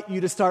invite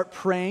you to start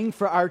praying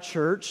for our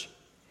church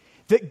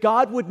that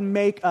God would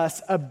make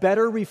us a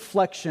better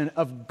reflection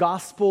of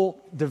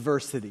gospel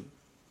diversity.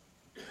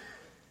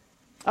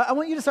 I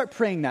want you to start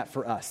praying that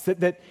for us.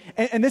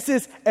 And this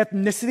is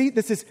ethnicity,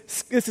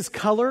 this is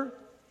color,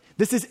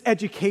 this is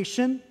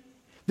education,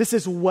 this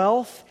is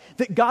wealth,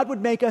 that God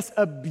would make us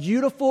a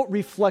beautiful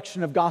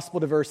reflection of gospel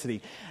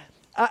diversity.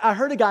 I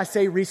heard a guy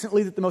say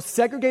recently that the most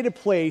segregated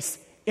place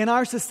in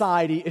our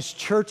society is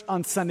church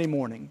on Sunday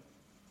morning.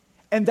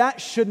 And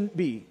that shouldn't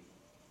be.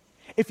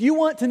 If you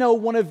want to know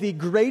one of the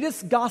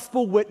greatest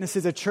gospel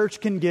witnesses a church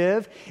can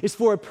give is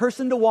for a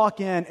person to walk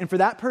in and for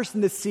that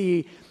person to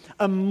see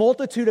a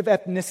multitude of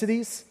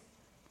ethnicities,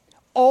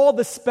 all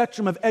the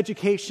spectrum of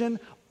education,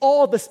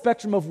 all the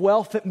spectrum of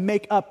wealth that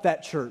make up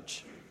that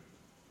church.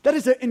 That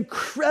is an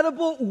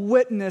incredible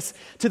witness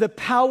to the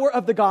power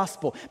of the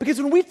gospel.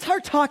 Because when we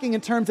start talking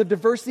in terms of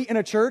diversity in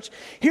a church,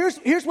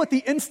 here's what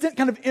the instant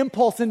kind of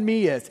impulse in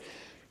me is.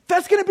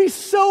 That's going to be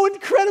so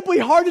incredibly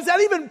hard. Is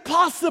that even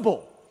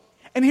possible?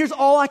 And here's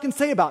all I can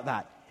say about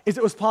that, is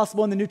it was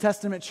possible in the New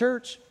Testament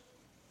church.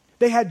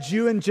 They had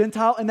Jew and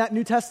Gentile in that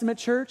New Testament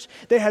church.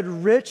 They had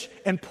rich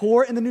and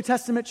poor in the New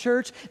Testament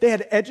church. They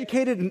had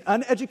educated and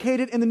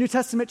uneducated in the New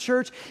Testament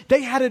church.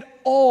 They had it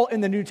all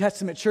in the New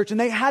Testament church. And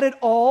they had it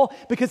all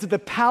because of the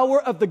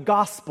power of the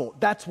gospel.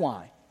 That's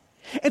why.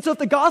 And so if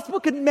the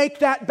gospel could make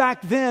that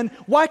back then,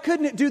 why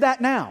couldn't it do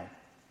that now?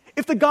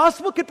 If the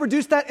gospel could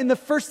produce that in the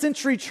first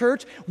century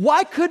church,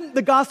 why couldn't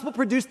the gospel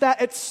produce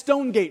that at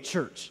Stonegate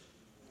Church?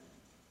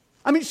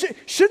 I mean,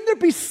 shouldn't there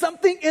be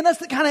something in us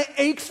that kind of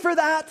aches for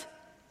that?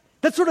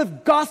 That sort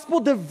of gospel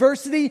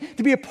diversity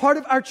to be a part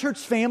of our church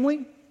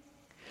family?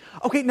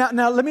 Okay, now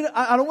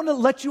I don't want to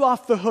let you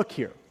off the hook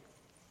here.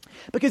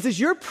 Because as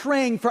you're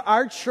praying for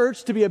our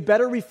church to be a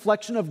better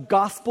reflection of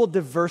gospel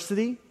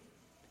diversity,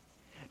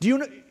 do you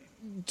know,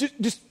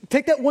 just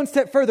take that one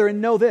step further and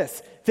know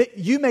this, that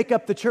you make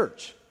up the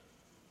church.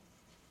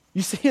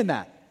 You seeing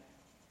that?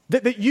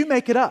 That you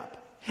make it up.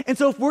 And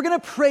so if we're going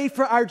to pray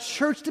for our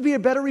church to be a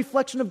better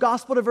reflection of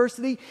gospel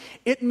diversity,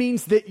 it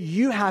means that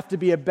you have to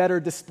be a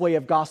better display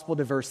of gospel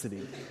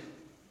diversity.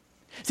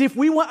 See, if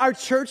we want our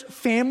church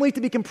family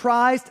to be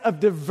comprised of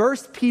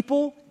diverse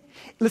people,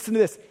 listen to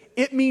this,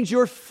 it means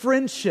your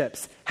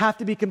friendships have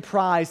to be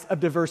comprised of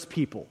diverse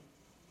people.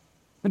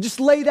 And just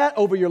lay that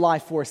over your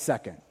life for a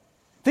second.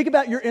 Think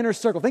about your inner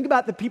circle. Think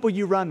about the people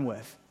you run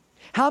with.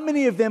 How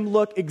many of them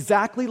look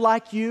exactly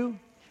like you,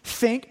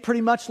 think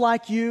pretty much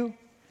like you,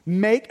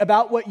 make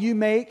about what you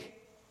make,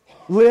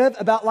 live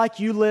about like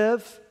you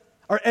live,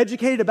 are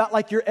educated about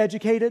like you're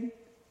educated?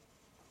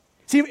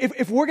 See,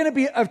 if we're going to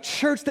be a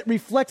church that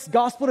reflects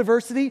gospel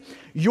diversity,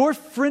 your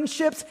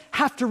friendships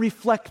have to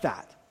reflect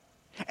that.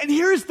 And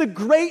here's the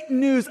great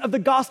news of the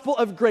gospel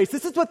of grace.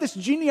 This is what this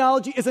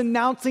genealogy is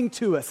announcing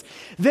to us,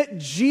 that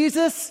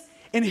Jesus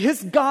and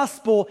his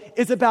gospel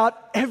is about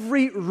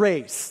every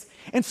race.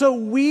 And so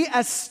we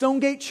as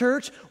Stonegate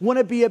Church want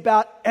to be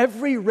about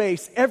every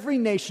race, every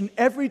nation,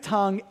 every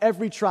tongue,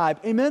 every tribe.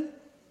 Amen?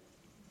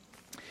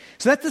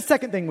 So that's the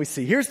second thing we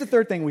see. Here's the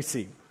third thing we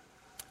see.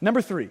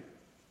 Number 3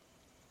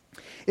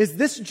 is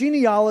this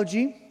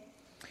genealogy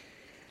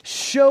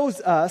shows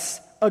us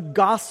a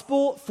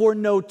gospel for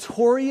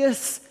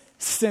notorious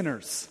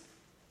sinners.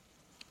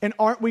 And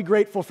aren't we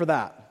grateful for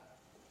that?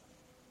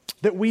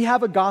 That we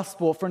have a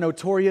gospel for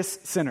notorious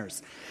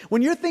sinners.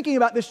 When you're thinking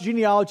about this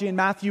genealogy in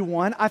Matthew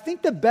 1, I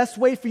think the best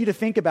way for you to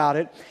think about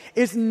it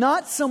is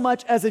not so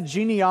much as a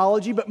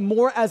genealogy, but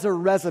more as a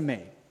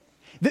resume.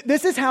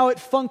 This is how it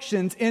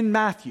functions in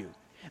Matthew.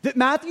 That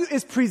Matthew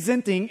is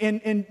presenting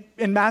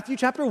in Matthew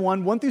chapter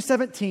 1 through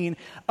 17,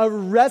 a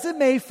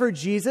resume for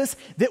Jesus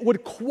that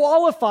would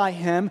qualify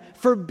him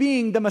for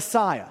being the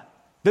Messiah,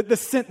 the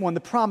sent one,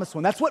 the promised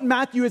one. That's what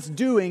Matthew is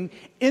doing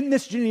in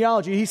this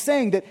genealogy. He's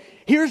saying that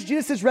here's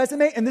Jesus'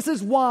 resume, and this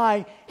is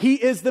why he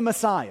is the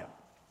Messiah.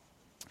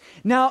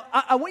 Now,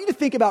 I want you to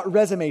think about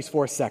resumes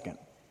for a second.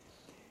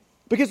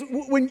 Because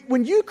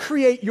when you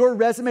create your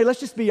resume, let's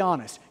just be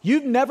honest,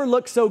 you've never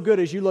looked so good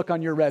as you look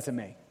on your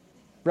resume,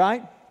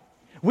 right?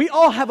 We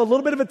all have a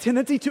little bit of a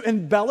tendency to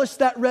embellish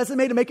that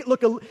resume to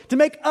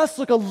make us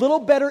look a little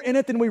better in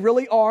it than we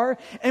really are.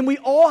 And we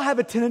all have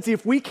a tendency,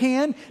 if we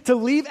can, to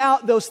leave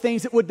out those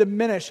things that would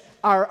diminish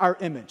our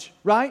image,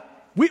 right?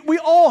 We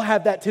all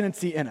have that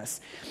tendency in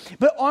us.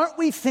 But aren't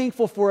we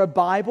thankful for a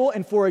Bible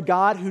and for a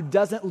God who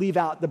doesn't leave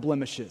out the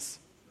blemishes?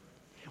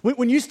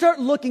 When you start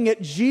looking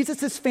at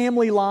Jesus'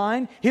 family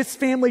line, his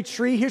family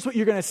tree, here's what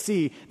you're going to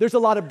see. There's a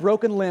lot of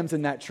broken limbs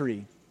in that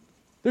tree.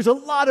 There's a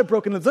lot of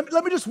broken limbs.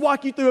 Let me just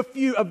walk you through a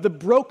few of the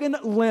broken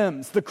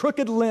limbs, the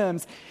crooked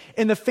limbs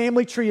in the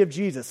family tree of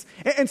Jesus.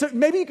 And so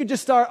maybe you could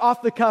just start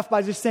off the cuff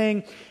by just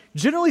saying,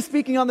 generally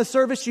speaking on the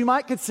surface, you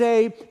could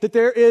say that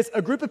there is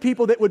a group of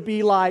people that would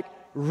be like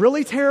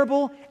really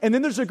terrible, and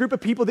then there's a group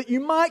of people that you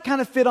might kind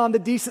of fit on the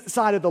decent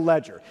side of the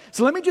ledger.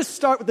 So let me just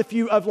start with a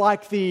few of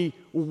like the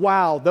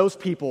wow, those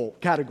people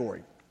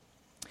category.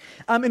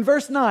 In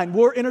verse 9,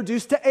 we're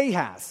introduced to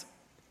Ahaz.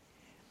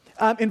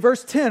 In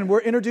verse 10,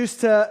 we're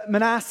introduced to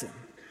Manasseh.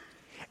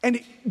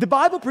 And the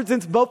Bible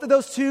presents both of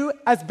those two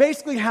as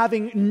basically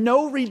having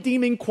no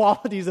redeeming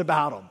qualities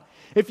about them.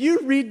 If you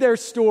read their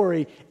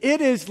story,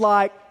 it is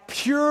like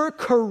pure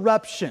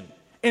corruption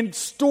in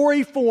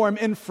story form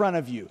in front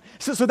of you.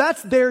 So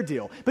that's their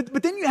deal.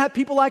 But then you have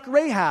people like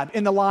Rahab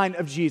in the line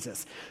of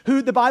Jesus,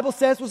 who the Bible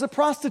says was a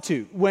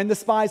prostitute when the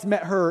spies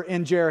met her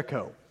in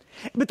Jericho.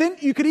 But then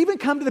you could even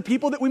come to the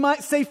people that we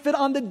might say fit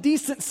on the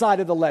decent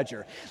side of the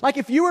ledger. Like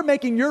if you were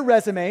making your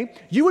resume,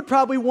 you would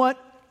probably want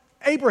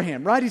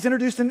Abraham, right? He's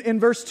introduced in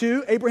verse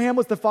 2. Abraham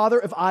was the father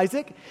of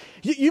Isaac.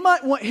 You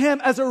might want him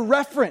as a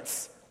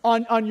reference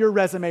on your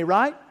resume,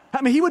 right?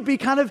 I mean, he would be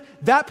kind of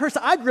that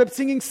person. I grew up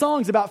singing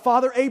songs about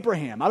Father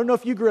Abraham. I don't know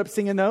if you grew up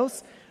singing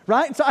those,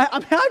 right? And so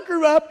I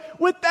grew up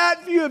with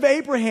that view of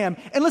Abraham.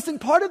 And listen,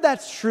 part of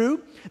that's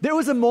true. There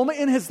was a moment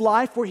in his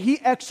life where he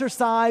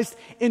exercised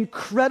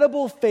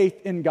incredible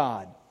faith in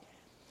God.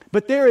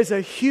 But there is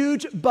a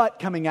huge but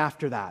coming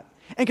after that.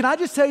 And can I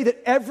just tell you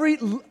that every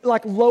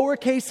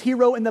lowercase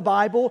hero in the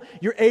Bible,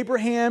 your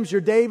Abrahams,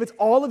 your Davids,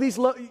 all of these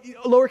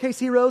lowercase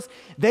heroes,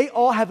 they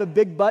all have a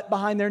big but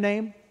behind their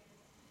name.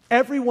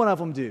 Every one of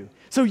them do.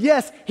 So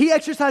yes, he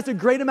exercised a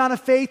great amount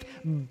of faith,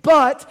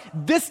 but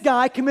this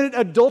guy committed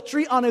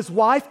adultery on his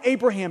wife,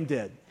 Abraham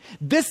did.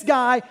 This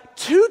guy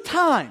 2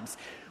 times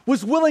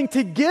was willing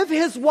to give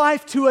his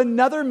wife to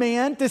another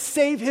man to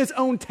save his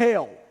own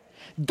tail.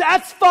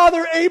 That's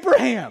Father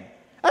Abraham.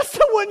 That's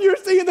the one you're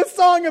singing the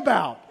song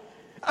about.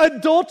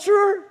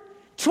 Adulterer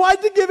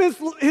tried to give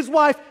his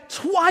wife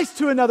twice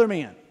to another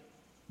man.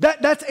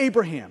 That's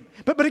Abraham.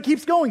 But it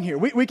keeps going here.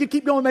 We could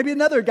keep going. Maybe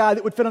another guy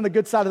that would fit on the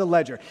good side of the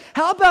ledger.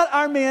 How about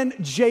our man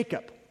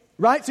Jacob?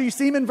 Right? So you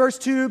see him in verse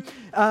 2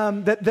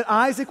 that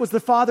Isaac was the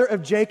father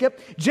of Jacob.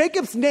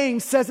 Jacob's name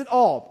says it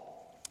all.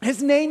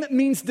 His name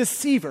means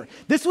deceiver.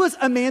 This was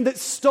a man that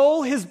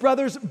stole his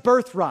brother's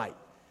birthright.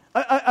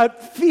 A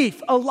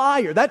thief, a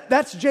liar.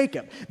 That's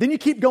Jacob. Then you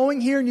keep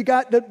going here and you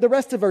got the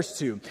rest of verse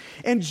 2.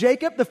 And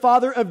Jacob, the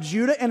father of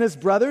Judah and his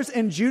brothers,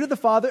 and Judah, the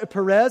father of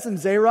Perez and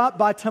Zerah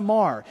by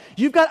Tamar.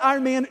 You've got our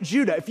man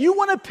Judah. If you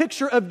want a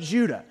picture of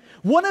Judah,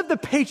 one of the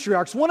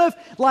patriarchs, one of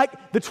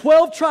like the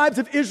 12 tribes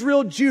of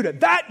Israel, Judah,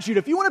 that Judah.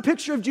 If you want a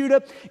picture of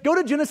Judah, go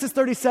to Genesis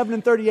 37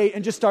 and 38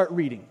 and just start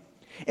reading.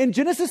 In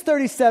Genesis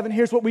 37,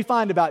 here's what we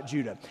find about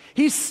Judah.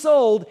 He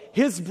sold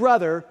his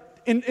brother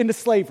into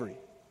slavery.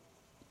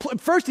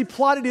 First, he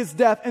plotted his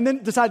death and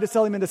then decided to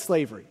sell him into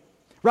slavery.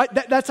 Right?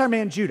 That's our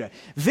man Judah.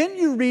 Then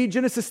you read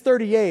Genesis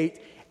 38,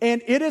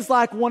 and it is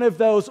like one of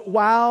those,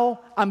 wow,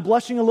 I'm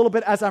blushing a little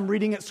bit as I'm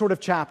reading it sort of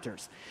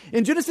chapters.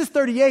 In Genesis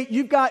 38,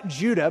 you've got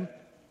Judah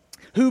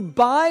who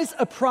buys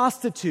a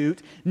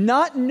prostitute,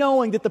 not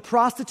knowing that the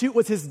prostitute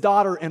was his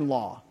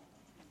daughter-in-law,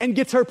 and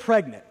gets her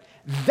pregnant.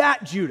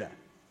 That Judah.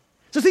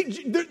 So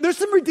see, there's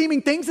some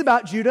redeeming things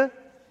about Judah.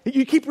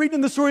 You keep reading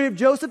the story of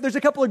Joseph, there's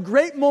a couple of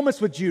great moments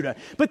with Judah,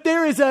 but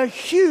there is a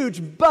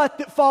huge but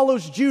that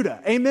follows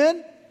Judah.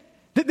 Amen?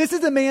 This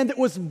is a man that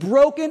was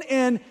broken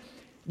in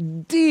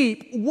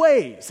deep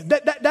ways.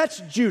 That's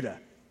Judah.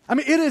 I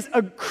mean, it is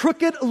a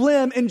crooked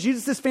limb in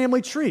Jesus'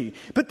 family tree.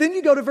 But then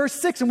you go to verse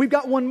 6, and we've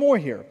got one more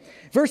here.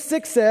 Verse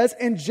 6 says,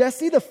 and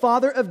Jesse, the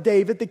father of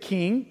David, the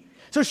king.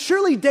 So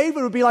surely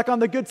David would be like on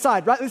the good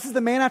side, right? This is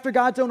the man after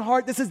God's own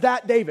heart. This is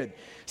that David.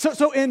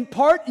 So in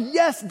part,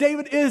 yes,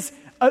 David is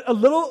a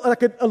little,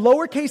 like a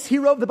lowercase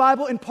hero of the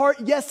Bible. In part,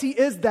 yes, he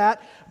is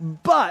that.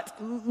 But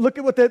look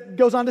at what that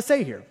goes on to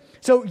say here.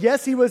 So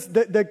yes, he was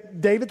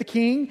David the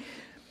king,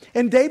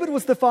 and David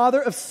was the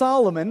father of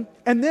Solomon.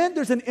 And then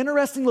there's an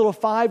interesting little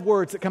 5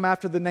 words that come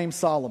after the name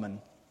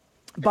Solomon.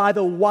 By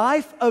the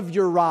wife of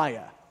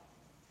Uriah.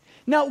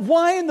 Now,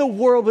 why in the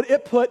world would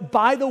it put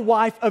by the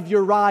wife of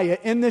Uriah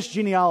in this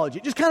genealogy?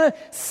 It just kind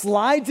of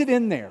slides it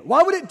in there.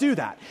 Why would it do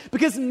that?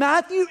 Because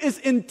Matthew is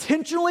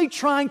intentionally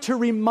trying to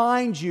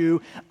remind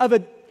you of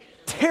a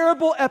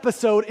terrible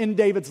episode in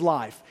David's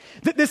life.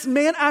 That this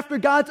man after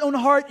God's own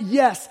heart,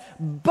 yes,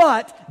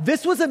 but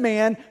this was a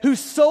man who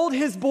sold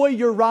his boy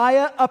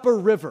Uriah up a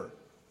river.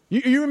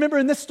 You remember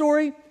in this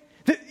story?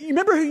 You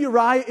remember who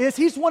Uriah is?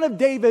 He's one of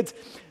David's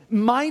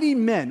mighty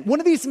men,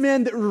 one of these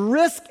men that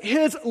risked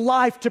his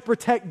life to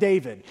protect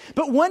David.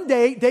 But one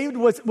day, David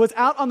was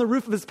out on the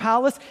roof of his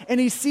palace, and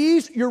he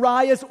sees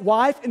Uriah's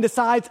wife and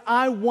decides,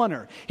 I want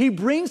her. He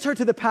brings her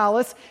to the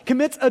palace,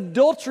 commits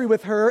adultery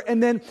with her,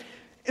 and then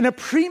in a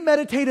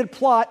premeditated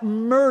plot,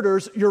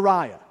 murders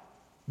Uriah.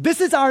 This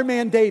is our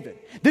man David.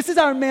 This is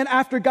our man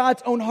after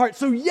God's own heart.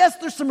 So yes,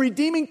 there's some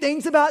redeeming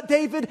things about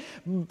David,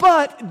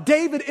 but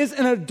David is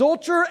an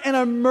adulterer and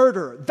a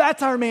murderer.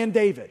 That's our man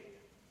David.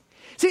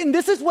 See, and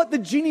this is what the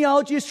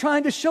genealogy is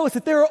trying to show us,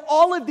 that there are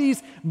all of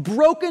these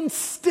broken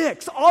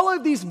sticks, all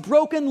of these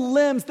broken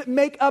limbs that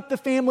make up the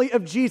family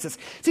of Jesus.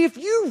 See, if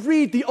you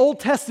read the Old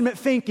Testament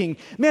thinking,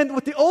 man,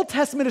 what the Old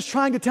Testament is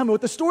trying to tell me,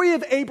 what the story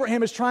of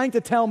Abraham is trying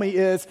to tell me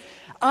is,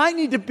 I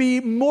need to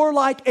be more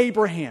like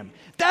Abraham.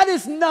 That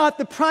is not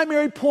the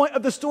primary point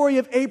of the story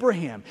of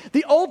Abraham.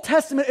 The Old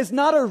Testament is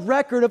not a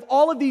record of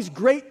all of these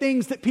great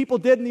things that people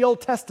did in the Old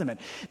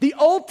Testament. The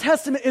Old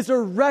Testament is a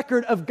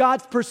record of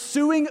God's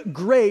pursuing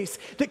grace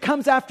that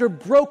comes after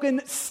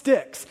broken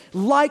sticks,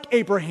 like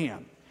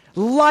Abraham,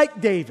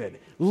 like David,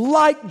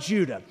 like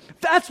Judah.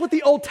 That's what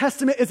the Old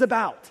Testament is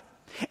about.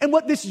 And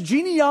what this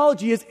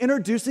genealogy is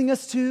introducing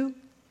us to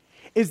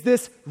is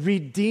this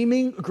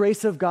redeeming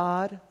grace of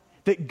God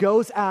that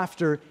goes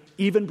after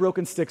even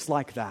broken sticks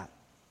like that.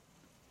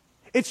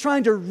 It's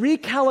trying to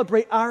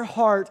recalibrate our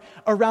heart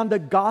around the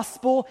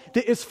gospel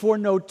that is for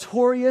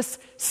notorious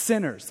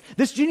sinners.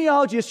 This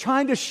genealogy is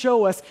trying to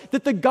show us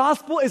that the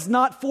gospel is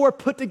not for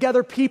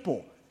put-together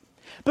people,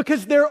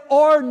 because there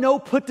are no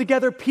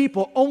put-together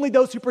people, only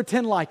those who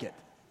pretend like it.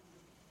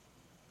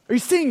 Are you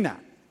seeing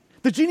that?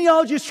 The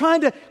genealogy is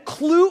trying to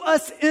clue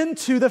us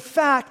into the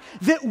fact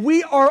that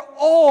we are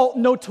all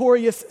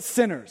notorious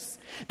sinners,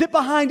 that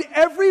behind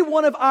every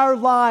one of our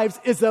lives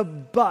is a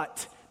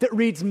but that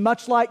reads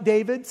much like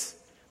David's,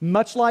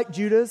 much like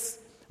Judah's,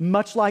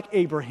 much like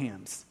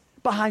Abraham's.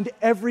 Behind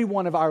every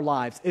one of our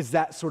lives is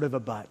that sort of a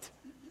but.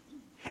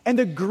 And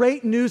the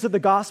great news of the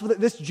gospel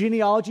that this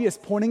genealogy is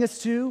pointing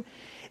us to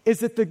is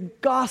that the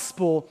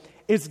gospel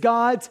is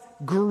God's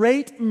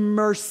great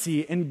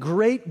mercy and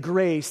great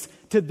grace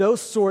to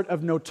those sort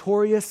of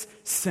notorious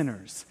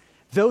sinners,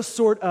 those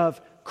sort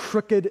of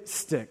crooked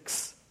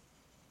sticks.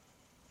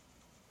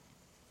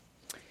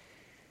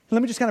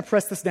 Let me just kind of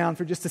press this down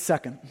for just a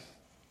second.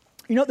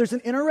 You know, there's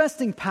an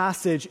interesting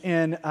passage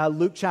in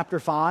Luke chapter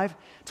 5,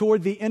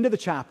 toward the end of the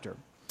chapter,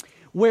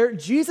 where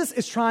Jesus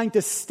is trying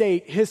to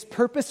state his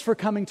purpose for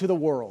coming to the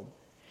world.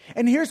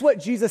 And here's what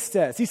Jesus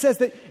says. He says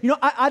that,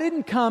 I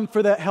didn't come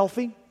for the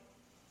healthy.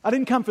 I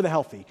didn't come for the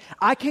healthy.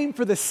 I came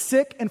for the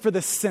sick and for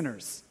the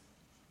sinners.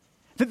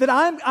 That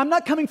I'm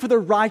not coming for the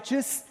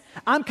righteous.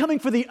 I'm coming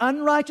for the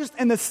unrighteous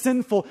and the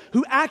sinful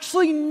who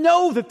actually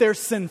know that they're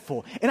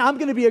sinful. And I'm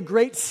going to be a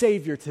great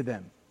savior to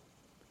them.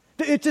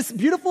 It's just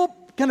beautiful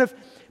kind of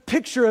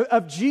picture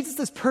of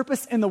Jesus'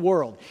 purpose in the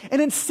world.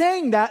 And in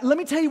saying that, let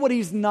me tell you what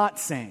he's not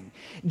saying.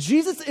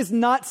 Jesus is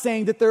not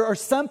saying that there are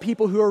some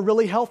people who are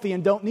really healthy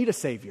and don't need a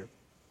savior.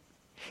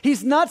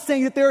 He's not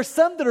saying that there are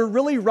some that are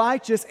really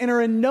righteous and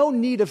are in no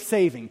need of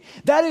saving.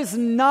 That is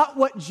not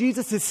what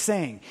Jesus is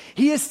saying.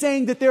 He is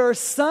saying that there are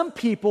some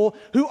people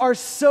who are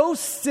so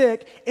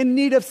sick in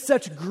need of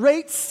such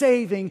great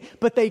saving,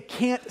 but they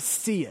can't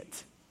see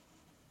it.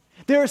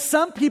 There are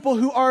some people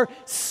who are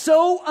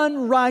so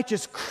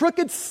unrighteous,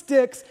 crooked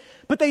sticks,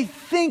 but they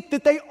think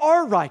that they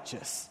are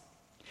righteous.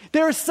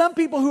 There are some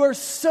people who are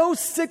so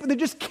sick that they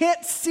just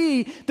can't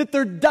see that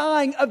they're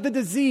dying of the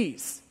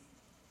disease.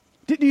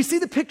 Do you see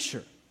the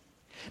picture?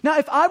 Now,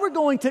 if I were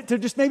going to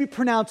just maybe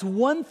pronounce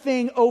one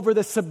thing over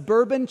the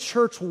suburban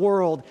church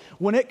world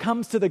when it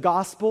comes to the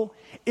gospel,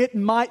 it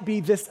might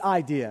be this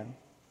idea.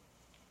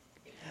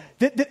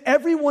 That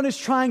everyone is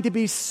trying to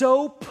be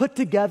so put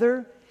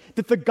together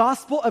that the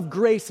gospel of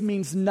grace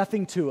means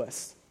nothing to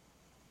us.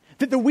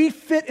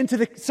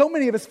 That so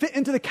many of us fit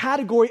into the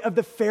category of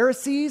the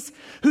Pharisees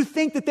who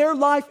think that their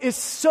life is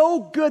so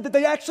good that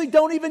they actually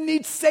don't even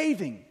need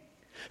saving.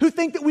 Who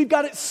think that we've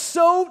got it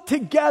so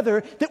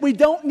together that we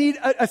don't need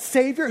a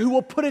Savior who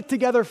will put it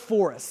together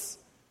for us.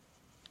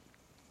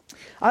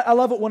 I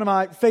love what one of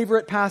my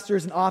favorite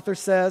pastors and authors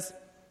says.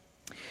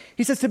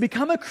 He says, to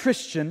become a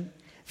Christian,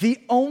 the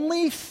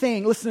only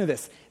thing, listen to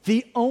this,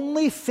 the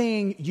only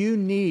thing you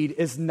need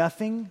is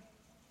nothing,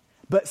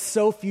 but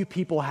so few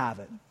people have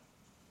it.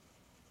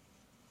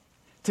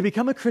 To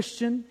become a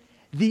Christian,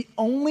 the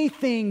only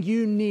thing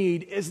you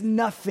need is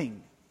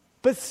nothing,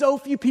 but so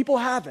few people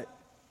have it.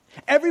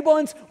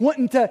 Everyone's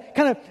wanting to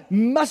kind of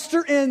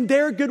muster in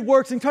their good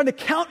works and trying to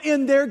count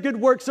in their good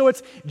works. So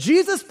it's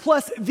Jesus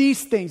plus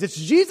these things. It's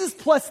Jesus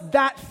plus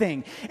that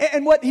thing.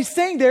 And what he's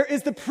saying there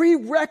is the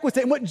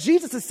prerequisite. And what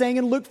Jesus is saying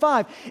in Luke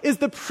 5 is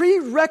the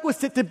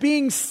prerequisite to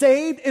being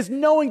saved is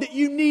knowing that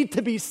you need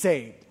to be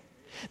saved.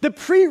 The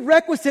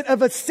prerequisite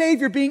of a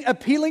Savior being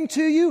appealing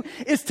to you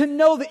is to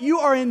know that you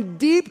are in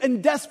deep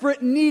and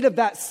desperate need of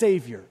that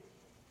Savior.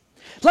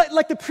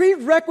 Like the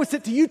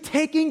prerequisite to you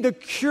taking the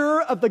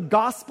cure of the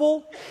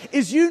gospel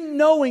is you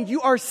knowing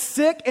you are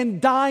sick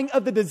and dying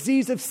of the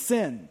disease of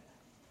sin.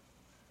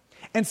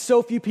 And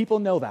so few people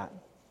know that.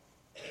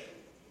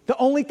 The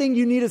only thing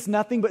you need is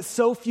nothing, but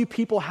so few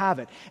people have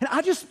it. And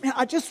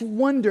I just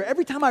wonder,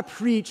 every time I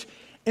preach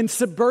in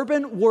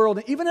suburban world,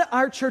 and even at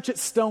our church at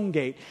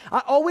Stonegate,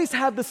 I always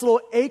have this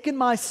little ache in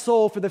my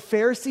soul for the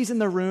Pharisees in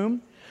the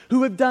room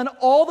who have done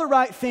all the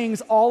right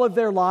things all of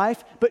their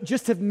life, but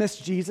just have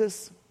missed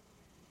Jesus.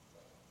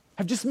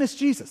 Have just missed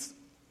Jesus.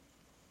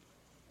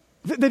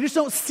 They just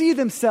don't see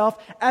themselves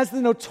as the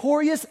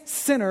notorious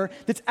sinner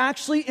that's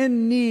actually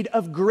in need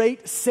of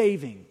great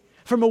saving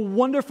from a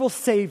wonderful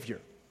Savior.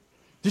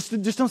 Just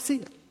don't see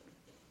it.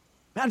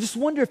 I just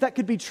wonder if that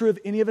could be true of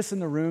any of us in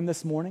the room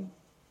this morning.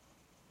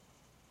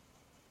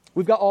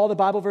 We've got all the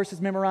Bible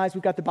verses memorized.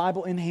 We've got the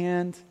Bible in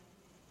hand.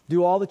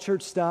 Do all the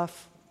church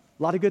stuff.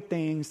 A lot of good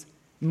things.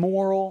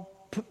 Moral,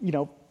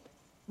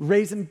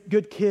 raising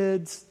good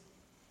kids,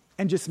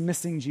 and just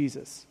missing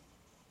Jesus.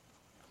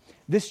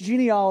 This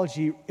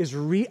genealogy is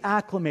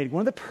reacclimating.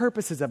 One of the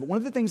purposes of it, one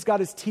of the things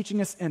God is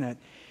teaching us in it,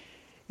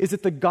 is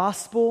that the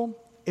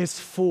gospel is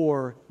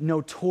for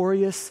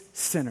notorious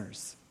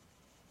sinners.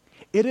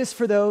 It is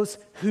for those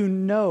who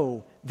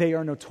know they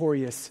are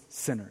notorious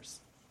sinners.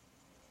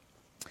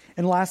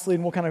 And lastly,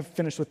 and we'll kind of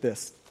finish with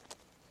this.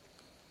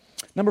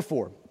 Number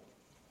 4,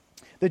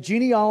 the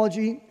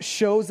genealogy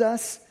shows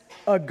us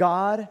a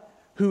God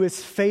who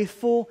is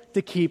faithful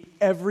to keep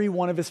every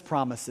one of his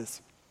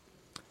promises.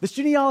 This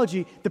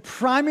genealogy, the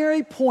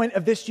primary point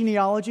of this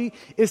genealogy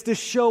is to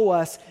show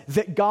us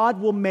that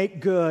God will make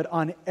good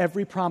on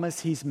every promise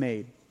he's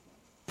made.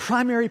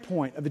 Primary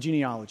point of the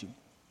genealogy.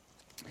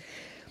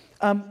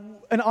 An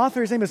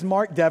author, his name is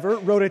Mark Dever,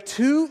 wrote a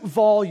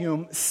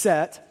 2-volume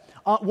set,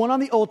 one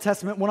on the Old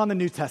Testament, one on the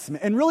New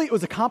Testament. And really it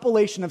was a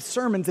compilation of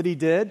sermons that he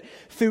did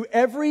through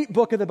every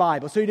book of the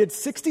Bible. So he did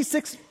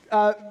 66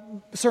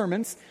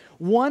 sermons,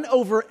 one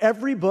over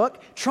every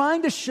book,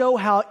 trying to show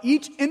how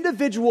each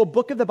individual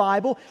book of the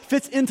Bible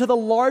fits into the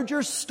larger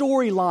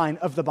storyline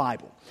of the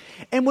Bible.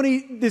 And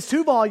there's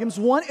 2 volumes,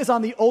 one is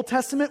on the Old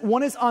Testament,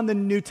 one is on the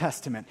New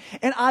Testament.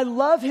 And I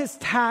love his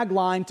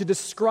tagline to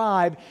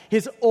describe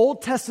his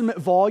Old Testament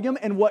volume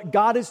and what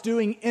God is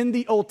doing in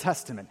the Old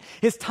Testament.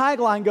 His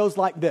tagline goes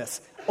like this: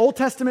 Old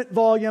Testament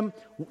volume,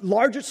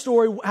 larger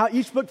story, how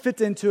each book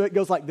fits into it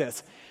goes like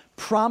this: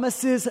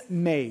 promises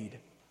made.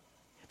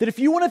 That if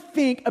you want to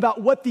think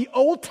about what the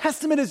Old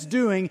Testament is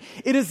doing,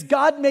 it is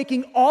God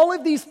making all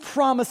of these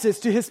promises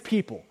to his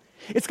people.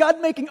 It's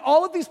God making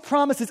all of these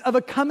promises of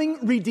a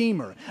coming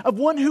Redeemer, of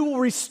one who will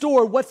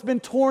restore what's been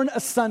torn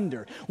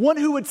asunder, one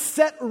who would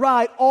set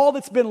right all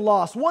that's been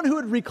lost, one who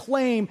would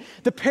reclaim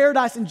the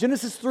paradise in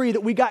Genesis 3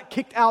 that we got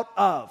kicked out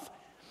of.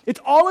 It's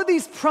all of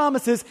these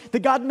promises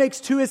that God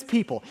makes to his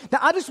people. Now,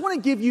 I just want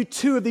to give you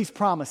 2 of these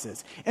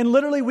promises. And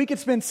literally, we could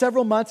spend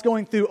several months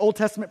going through Old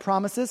Testament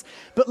promises,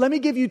 but let me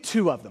give you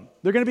 2 of them.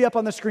 They're going to be up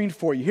on the screen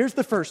for you. Here's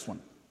the first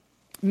one,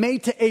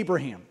 made to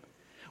Abraham.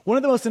 One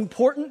of the most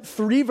important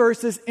 3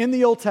 verses in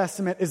the Old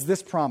Testament is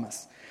this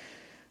promise.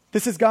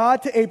 This is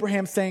God to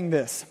Abraham saying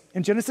this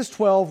in Genesis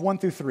 12,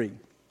 1-3.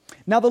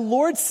 Now the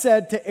Lord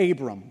said to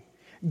Abram,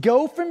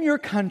 Go from your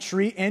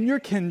country and your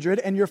kindred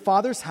and your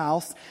father's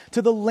house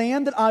to the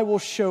land that I will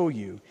show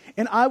you,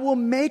 and I will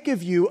make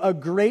of you a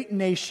great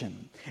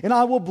nation. And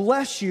I will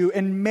bless you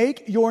and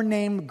make your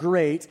name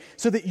great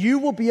so that you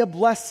will be a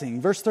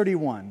blessing. Verse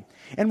 31.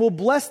 And will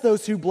bless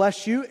those who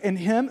bless you, and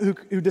him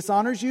who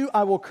dishonors you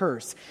I will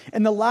curse.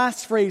 And the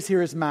last phrase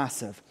here is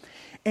massive.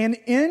 And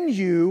in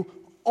you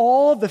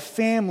all the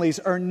families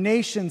or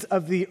nations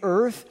of the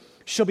earth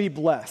shall be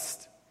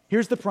blessed.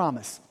 Here's the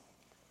promise.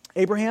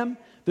 Abraham,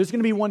 there's going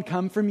to be one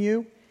come from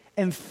you,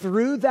 and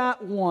through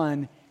that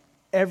one,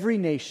 every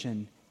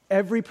nation,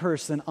 every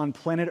person on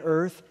planet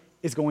Earth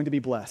is going to be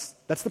blessed.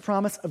 That's the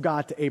promise of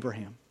God to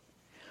Abraham.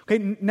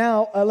 Okay,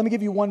 now let me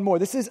give you one more.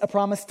 This is a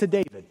promise to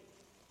David.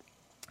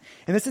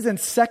 And this is in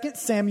 2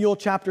 Samuel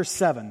chapter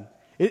 7.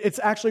 It's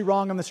actually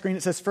wrong on the screen.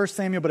 It says 1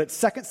 Samuel, but it's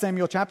 2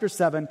 Samuel chapter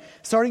 7,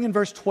 starting in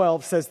verse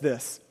 12, says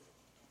this.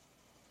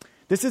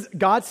 This is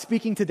God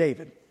speaking to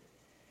David.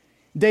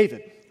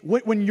 David,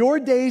 when your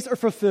days are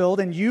fulfilled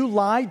and you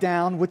lie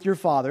down with your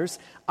fathers,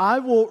 I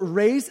will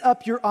raise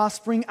up your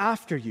offspring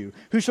after you,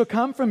 who shall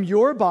come from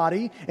your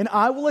body, and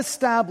I will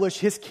establish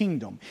his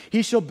kingdom.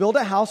 He shall build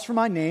a house for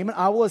my name, and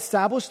I will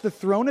establish the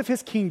throne of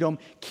his kingdom,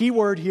 key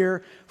word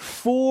here,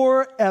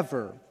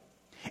 forever.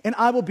 And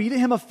I will be to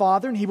him a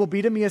father, and he will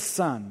be to me a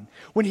son.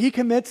 When he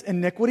commits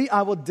iniquity,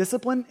 I will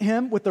discipline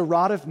him with the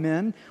rod of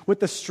men, with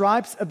the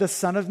stripes of the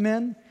Son of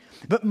Men.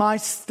 But my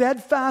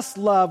steadfast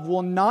love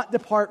will not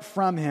depart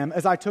from him,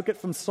 as I took it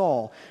from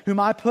Saul, whom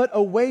I put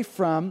away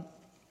from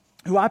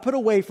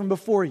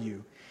before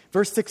you.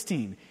 Verse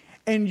 16.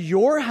 And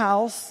your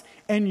house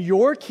and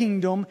your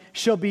kingdom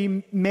shall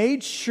be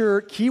made sure,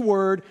 key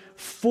word,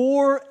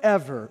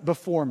 forever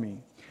before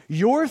me.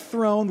 Your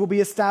throne will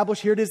be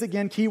established, here it is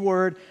again, key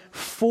word,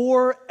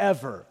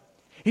 forever.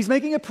 He's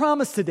making a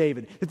promise to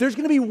David that there's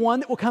going to be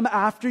one that will come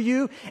after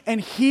you, and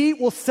he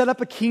will set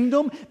up a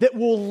kingdom that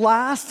will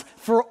last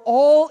for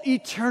all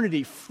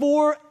eternity,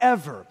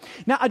 forever.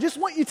 Now, I just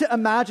want you to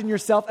imagine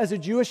yourself as a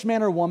Jewish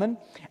man or woman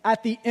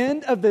at the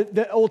end of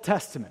the Old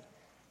Testament.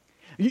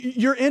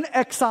 You're in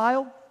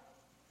exile,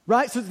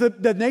 right? So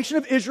the nation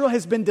of Israel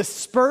has been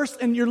dispersed,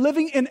 and you're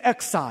living in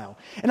exile.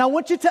 And I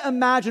want you to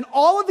imagine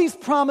all of these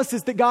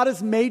promises that God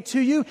has made to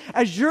you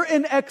as you're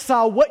in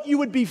exile, what you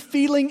would be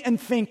feeling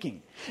and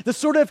thinking. The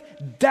sort of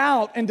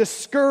doubt and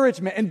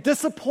discouragement and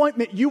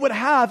disappointment you would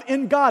have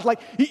in God. Like,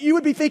 you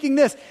would be thinking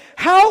this: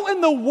 how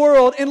in the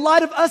world, in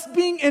light of us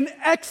being in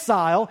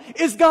exile,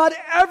 is God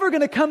ever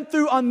going to come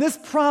through on this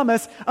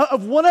promise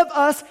of one of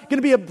us going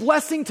to be a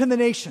blessing to the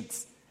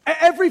nations?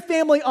 Every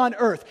family on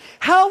earth.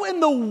 How in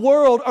the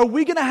world are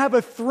we going to have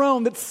a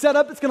throne that's set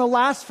up that's going to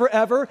last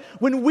forever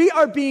when we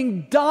are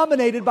being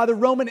dominated by the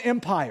Roman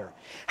Empire?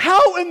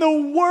 How in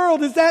the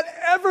world is that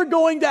ever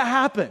going to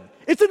happen?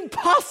 It's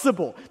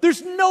impossible.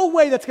 There's no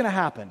way that's going to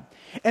happen.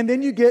 And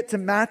then you get to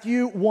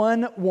Matthew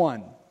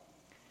 1:1.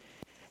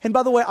 And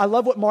by the way, I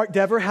love what Mark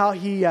Dever, how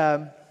he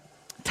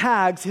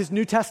tags his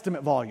New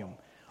Testament volume.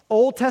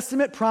 Old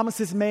Testament,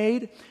 promises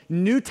made.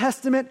 New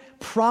Testament,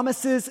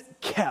 promises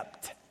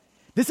kept.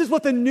 This is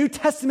what the New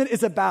Testament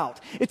is about.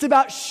 It's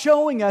about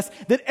showing us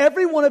that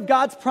every one of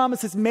God's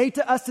promises made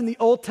to us in the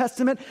Old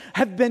Testament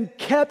have been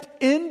kept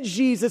in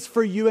Jesus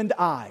for you and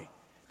I.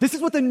 This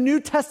is what the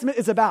New Testament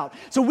is about.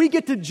 So we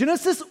get to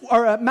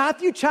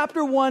Matthew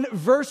chapter 1,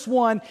 verse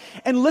 1,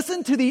 and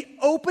listen to the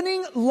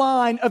opening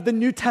line of the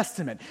New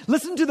Testament.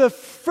 Listen to the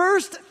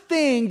first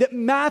thing that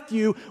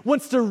Matthew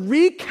wants to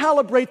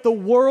recalibrate the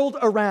world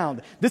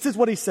around. This is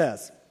what he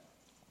says.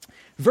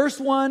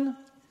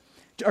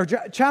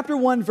 Chapter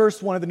 1,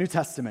 verse 1 of the New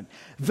Testament.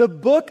 The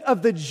book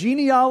of the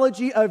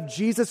genealogy of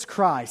Jesus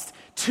Christ.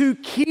 Two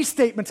key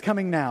statements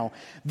coming now.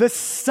 The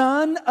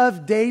son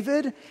of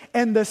David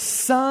and the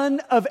son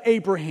of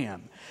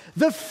Abraham.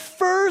 The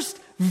first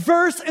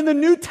verse in the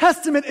New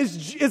Testament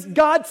is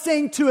God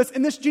saying to us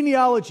in this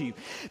genealogy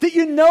that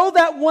you know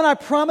that one I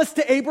promised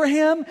to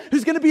Abraham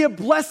who's going to be a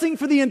blessing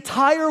for the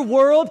entire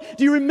world?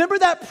 Do you remember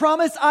that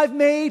promise I've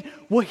made?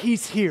 Well,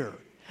 he's here.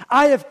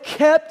 I have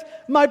kept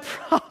my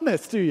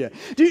promise to you.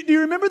 Do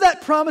you remember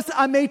that promise that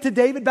I made to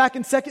David back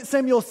in 2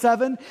 Samuel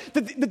 7?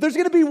 That there's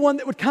going to be one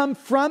that would come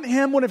from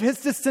him, one of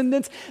his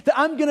descendants, that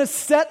I'm going to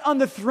set on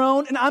the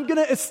throne, and I'm going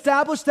to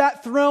establish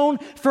that throne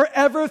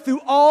forever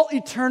through all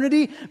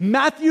eternity.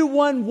 Matthew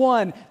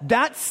 1:1,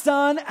 that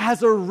son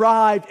has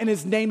arrived, and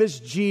his name is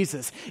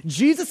Jesus.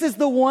 Jesus is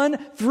the one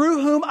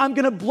through whom I'm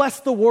going to bless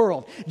the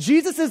world.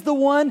 Jesus is the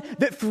one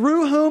that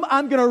through whom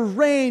I'm going to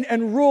reign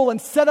and rule and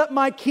set up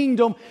my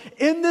kingdom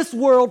in this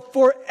world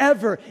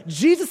forever.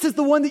 Jesus is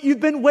the one that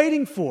you've been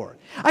waiting for.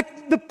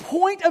 The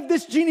point of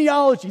this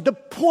genealogy,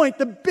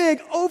 the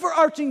big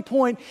overarching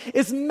point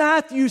is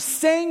Matthew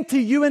saying to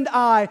you and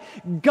I,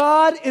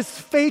 God is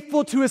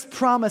faithful to his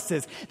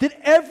promises. That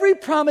every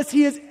promise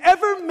he has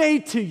ever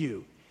made to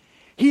you,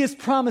 he is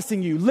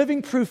promising you,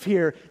 living proof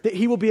here, that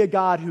he will be a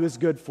God who is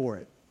good for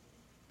it.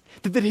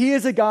 That he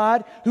is a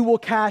God who will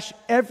cash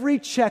every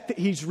check that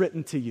he's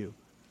written to you.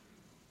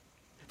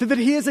 That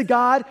he is a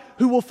God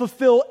who will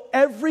fulfill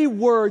every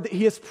word that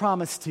he has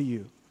promised to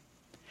you.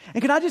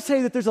 And can I just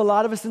say that there's a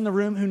lot of us in the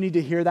room who need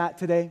to hear that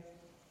today?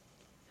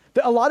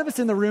 That a lot of us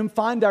in the room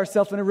find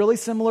ourselves in a really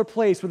similar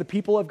place where the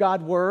people of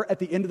God were at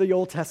the end of the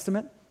Old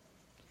Testament.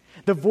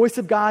 The voice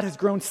of God has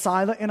grown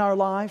silent in our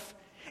life.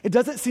 It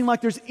doesn't seem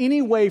like there's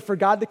any way for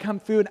God to come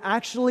through and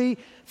actually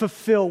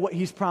fulfill what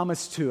he's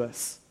promised to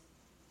us.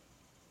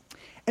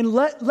 And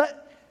let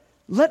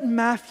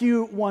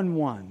Matthew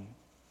 1:1,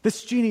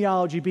 this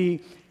genealogy,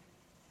 be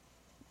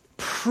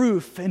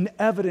proof and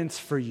evidence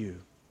for you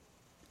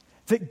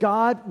that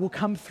God will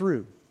come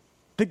through,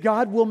 that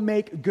God will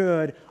make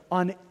good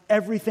on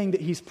everything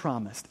that he's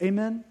promised.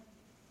 Amen?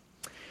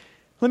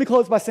 Let me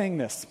close by saying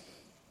this.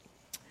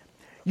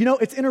 You know,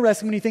 it's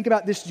interesting when you think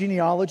about this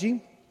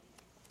genealogy,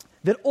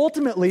 that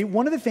ultimately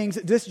one of the things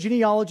that this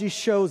genealogy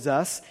shows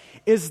us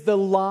is the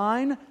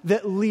line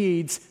that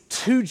leads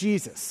to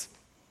Jesus.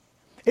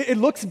 It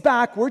looks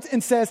backwards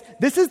and says,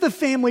 this is the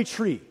family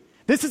tree.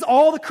 This is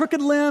all the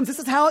crooked limbs. This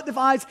is how it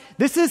divides.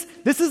 This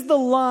is the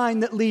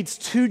line that leads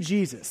to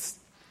Jesus.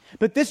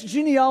 But this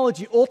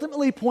genealogy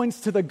ultimately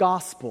points to the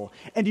gospel.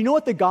 And you know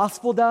what the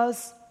gospel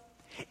does?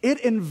 It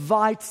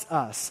invites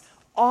us,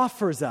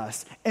 offers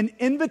us an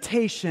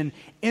invitation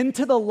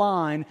into the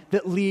line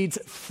that leads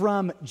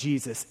from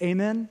Jesus.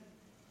 Amen?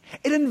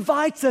 It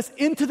invites us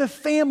into the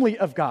family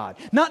of God.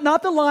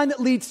 Not the line that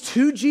leads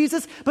to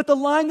Jesus, but the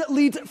line that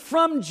leads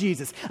from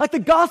Jesus. Like the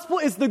gospel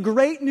is the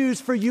great news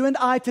for you and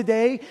I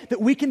today that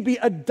we can be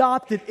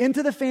adopted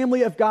into the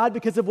family of God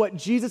because of what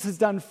Jesus has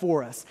done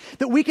for us.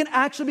 That we can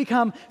actually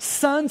become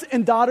sons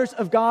and daughters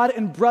of God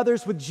and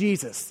brothers with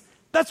Jesus.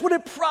 That's what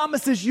it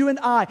promises you and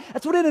I.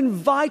 That's what it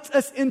invites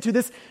us into.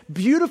 This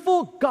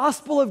beautiful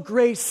gospel of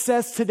grace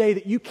says today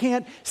that you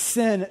can't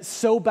sin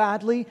so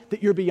badly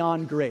that you're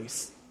beyond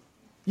grace.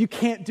 You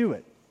can't do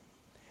it.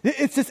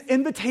 It's this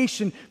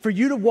invitation for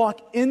you to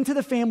walk into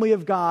the family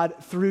of God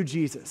through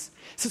Jesus.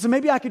 So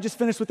maybe I could just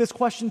finish with this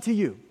question to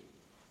you.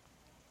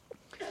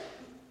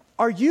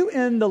 Are you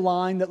in the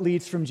line that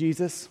leads from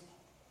Jesus?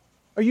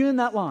 Are you in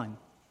that line?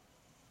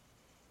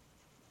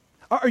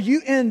 Are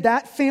you in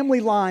that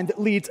family line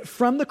that leads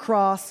from the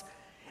cross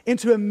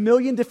into a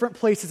million different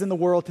places in the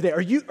world today?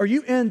 Are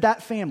you in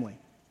that family?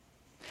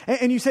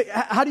 And you say,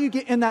 how do you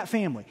get in that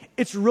family?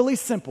 It's really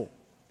simple.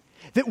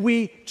 That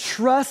we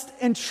trust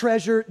and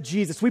treasure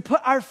Jesus. We put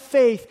our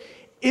faith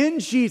in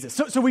Jesus.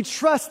 So we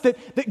trust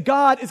that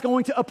God is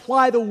going to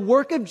apply the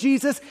work of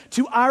Jesus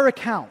to our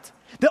account.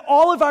 That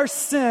all of our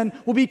sin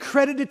will be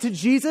credited to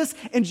Jesus,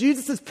 and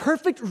Jesus'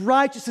 perfect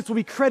righteousness will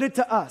be credited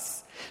to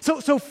us.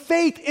 So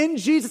faith in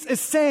Jesus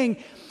is saying,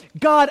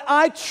 God,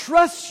 I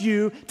trust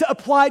you to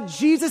apply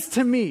Jesus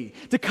to me,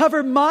 to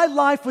cover my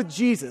life with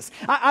Jesus.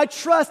 I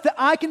trust that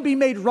I can be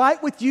made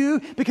right with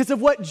you because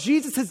of what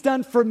Jesus has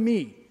done for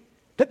me.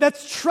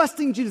 That's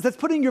trusting Jesus. That's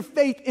putting your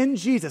faith in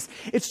Jesus.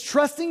 It's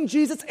trusting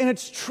Jesus and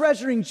it's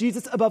treasuring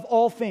Jesus above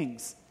all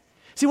things.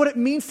 See, what it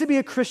means to be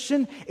a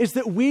Christian is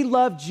that we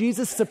love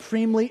Jesus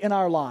supremely in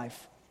our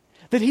life.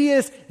 That he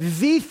is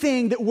the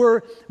thing that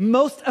we're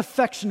most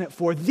affectionate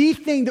for, the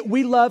thing that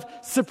we love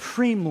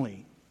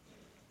supremely.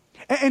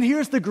 And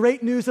here's the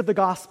great news of the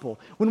gospel.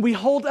 When we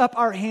hold up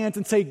our hands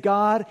and say,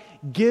 God,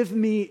 give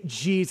me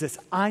Jesus,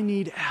 I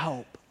need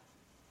help.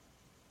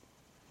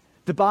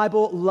 The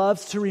Bible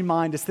loves to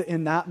remind us that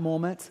in that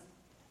moment,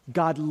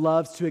 God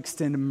loves to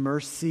extend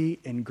mercy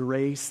and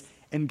grace,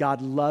 and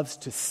God loves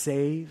to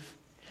save.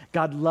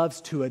 God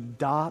loves to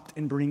adopt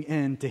and bring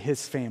into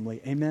his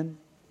family. Amen?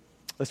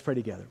 Let's pray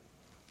together.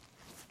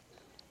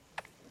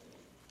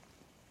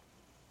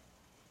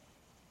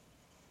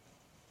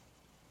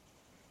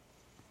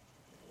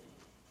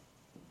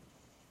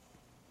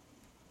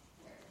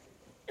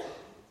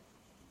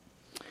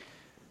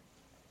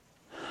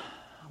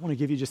 I want to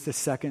give you just a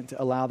second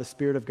to allow the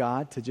Spirit of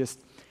God to just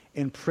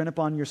imprint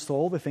upon your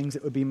soul the things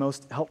that would be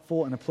most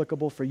helpful and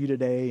applicable for you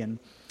today, and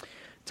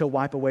to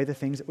wipe away the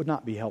things that would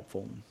not be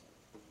helpful.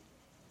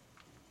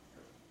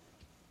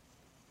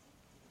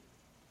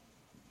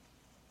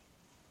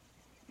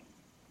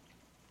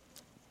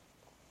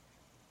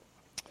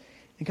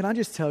 And can I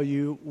just tell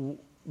you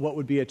what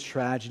would be a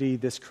tragedy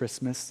this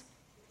Christmas?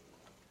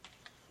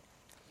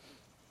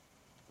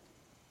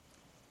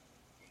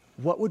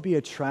 What would be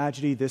a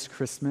tragedy this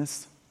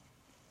Christmas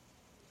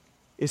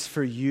is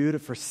for you to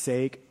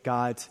forsake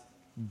God's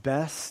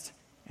best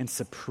and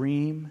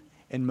supreme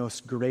and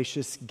most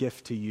gracious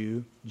gift to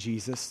you,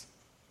 Jesus.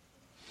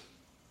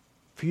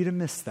 For you to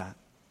miss that.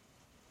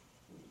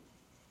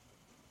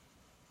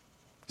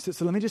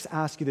 So let me just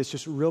ask you this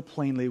just real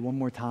plainly one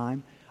more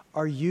time.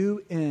 Are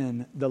you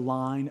in the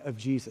line of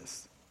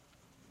Jesus?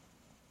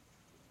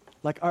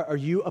 Like, are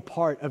you a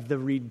part of the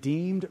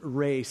redeemed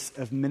race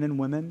of men and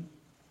women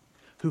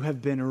who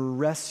have been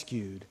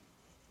rescued,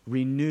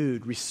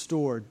 renewed,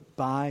 restored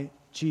by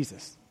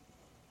Jesus?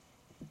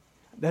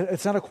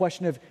 It's not a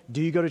question of,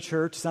 do you go to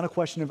church? It's not a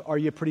question of, are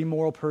you a pretty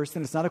moral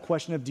person? It's not a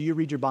question of, do you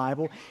read your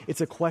Bible?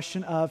 It's a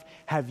question of,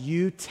 have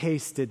you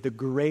tasted the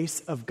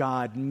grace of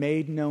God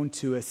made known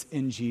to us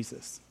in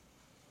Jesus?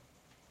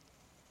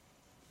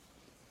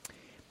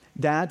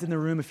 Dads in the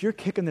room, if you're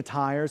kicking the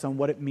tires on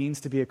what it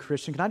means to be a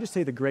Christian, can I just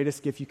say the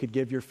greatest gift you could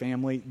give your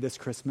family this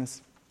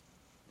Christmas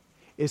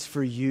is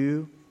for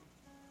you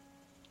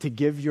to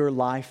give your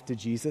life to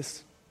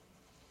Jesus,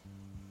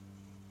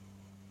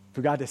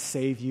 for God to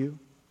save you.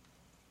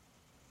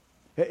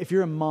 If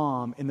you're a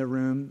mom in the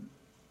room,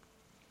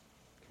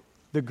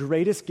 the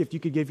greatest gift you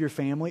could give your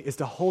family is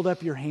to hold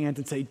up your hands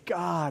and say,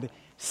 God,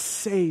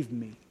 save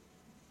me.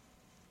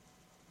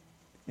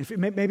 If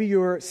maybe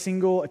you're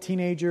single, a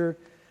teenager,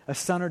 a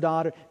son or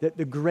daughter,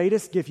 the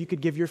greatest gift you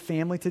could give your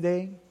family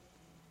today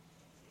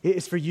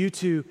is for you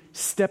to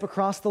step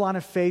across the line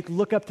of faith,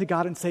 look up to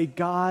God and say,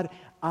 God,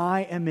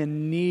 I am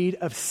in need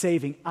of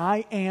saving.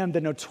 I am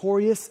the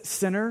notorious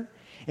sinner,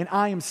 and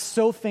I am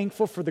so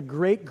thankful for the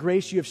great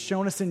grace you have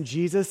shown us in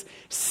Jesus.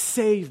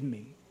 Save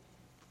me.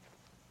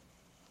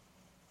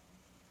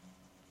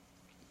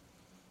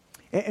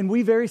 And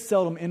we very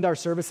seldom end our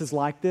services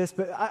like this,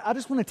 but I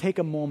just want to take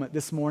a moment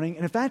this morning,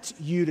 and if that's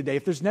you today,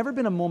 if there's never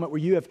been a moment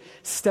where you have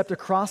stepped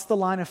across the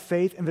line of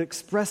faith and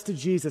expressed to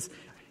Jesus,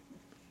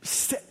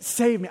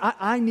 save me,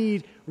 I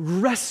need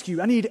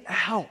rescue, I need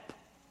help,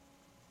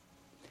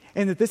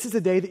 and that this is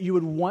a day that you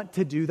would want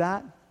to do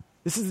that,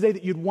 this is the day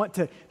that you'd want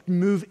to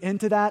move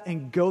into that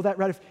and go that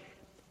route.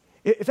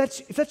 If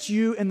that's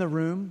you in the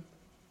room,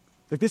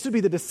 like this would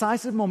be the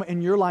decisive moment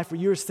in your life where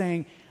you're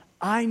saying,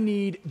 I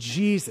need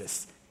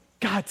Jesus.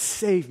 God,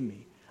 save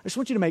me. I just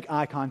want you to make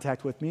eye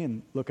contact with me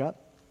and look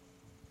up.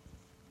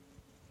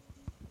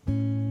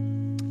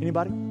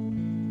 Anybody?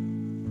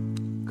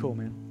 Cool,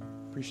 man.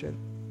 Appreciate it.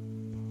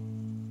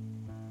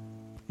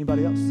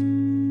 Anybody else?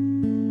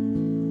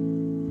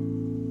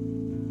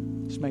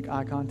 Just make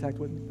eye contact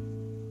with me.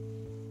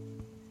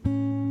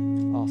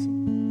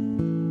 Awesome.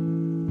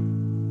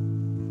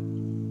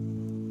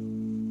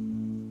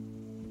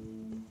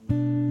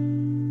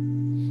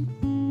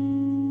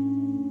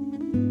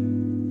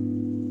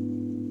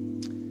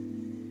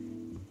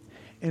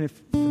 And if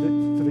for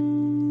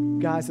the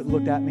guys that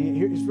looked at me,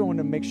 here's what I want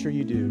to make sure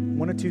you do.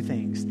 One of two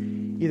things.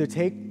 Either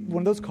take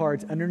one of those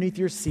cards underneath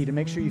your seat and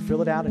make sure you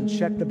fill it out and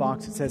check the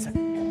box that says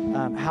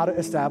how to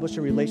establish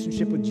a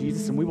relationship with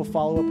Jesus, and we will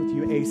follow up with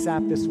you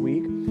ASAP this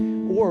week.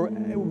 Or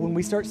when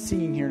we start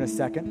singing here in a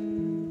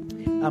second,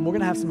 we're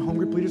going to have some home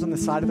group leaders on the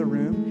side of the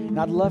room, and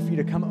I'd love for you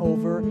to come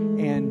over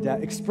and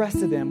express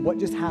to them what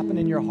just happened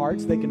in your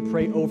heart so they can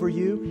pray over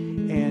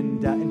you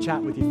and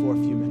chat with you for a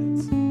few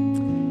minutes.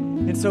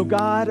 And so,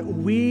 God,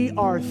 we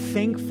are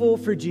thankful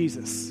for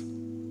Jesus.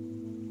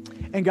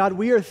 And God,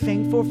 we are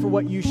thankful for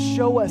what you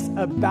show us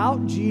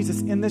about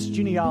Jesus in this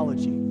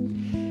genealogy.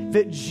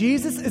 That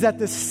Jesus is at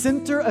the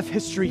center of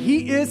history.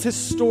 He is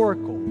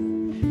historical.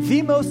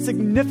 The most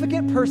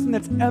significant person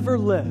that's ever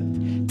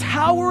lived,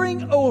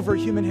 towering over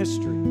human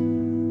history.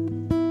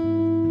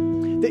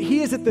 That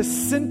he is at the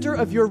center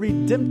of your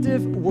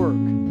redemptive work.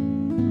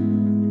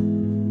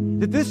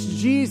 That this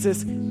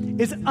Jesus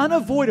is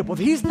unavoidable.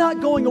 He's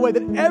not going away,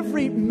 that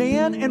every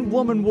man and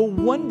woman will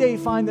one day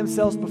find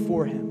themselves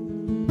before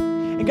him.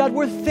 And God,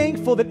 we're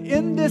thankful that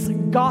in this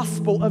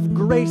gospel of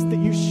grace that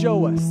you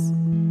show us,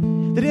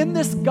 that in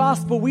this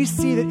gospel we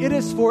see that it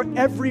is for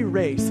every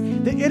race,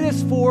 that it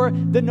is for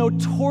the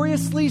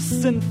notoriously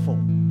sinful.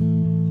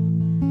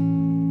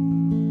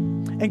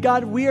 And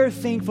God, we are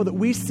thankful that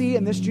we see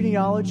in this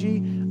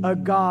genealogy a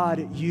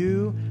God,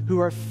 you,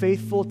 who are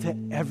faithful to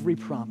every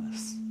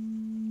promise.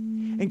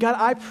 And God,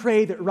 I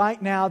pray that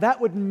right now that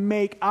would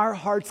make our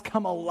hearts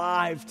come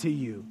alive to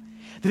you.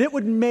 That it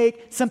would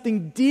make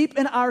something deep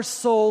in our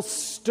souls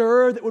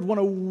stir that would want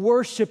to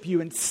worship you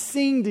and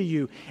sing to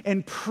you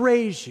and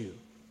praise you.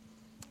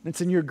 And it's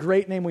in your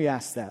great name we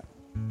ask that.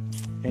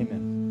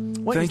 Amen.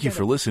 Thank you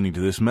for listening to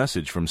this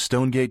message from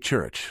Stonegate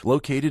Church,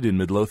 located in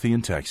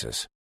Midlothian,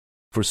 Texas.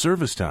 For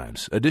service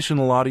times,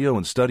 additional audio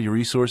and study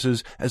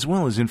resources, as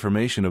well as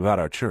information about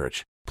our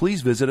church,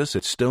 please visit us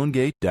at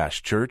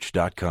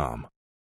stonegate-church.com.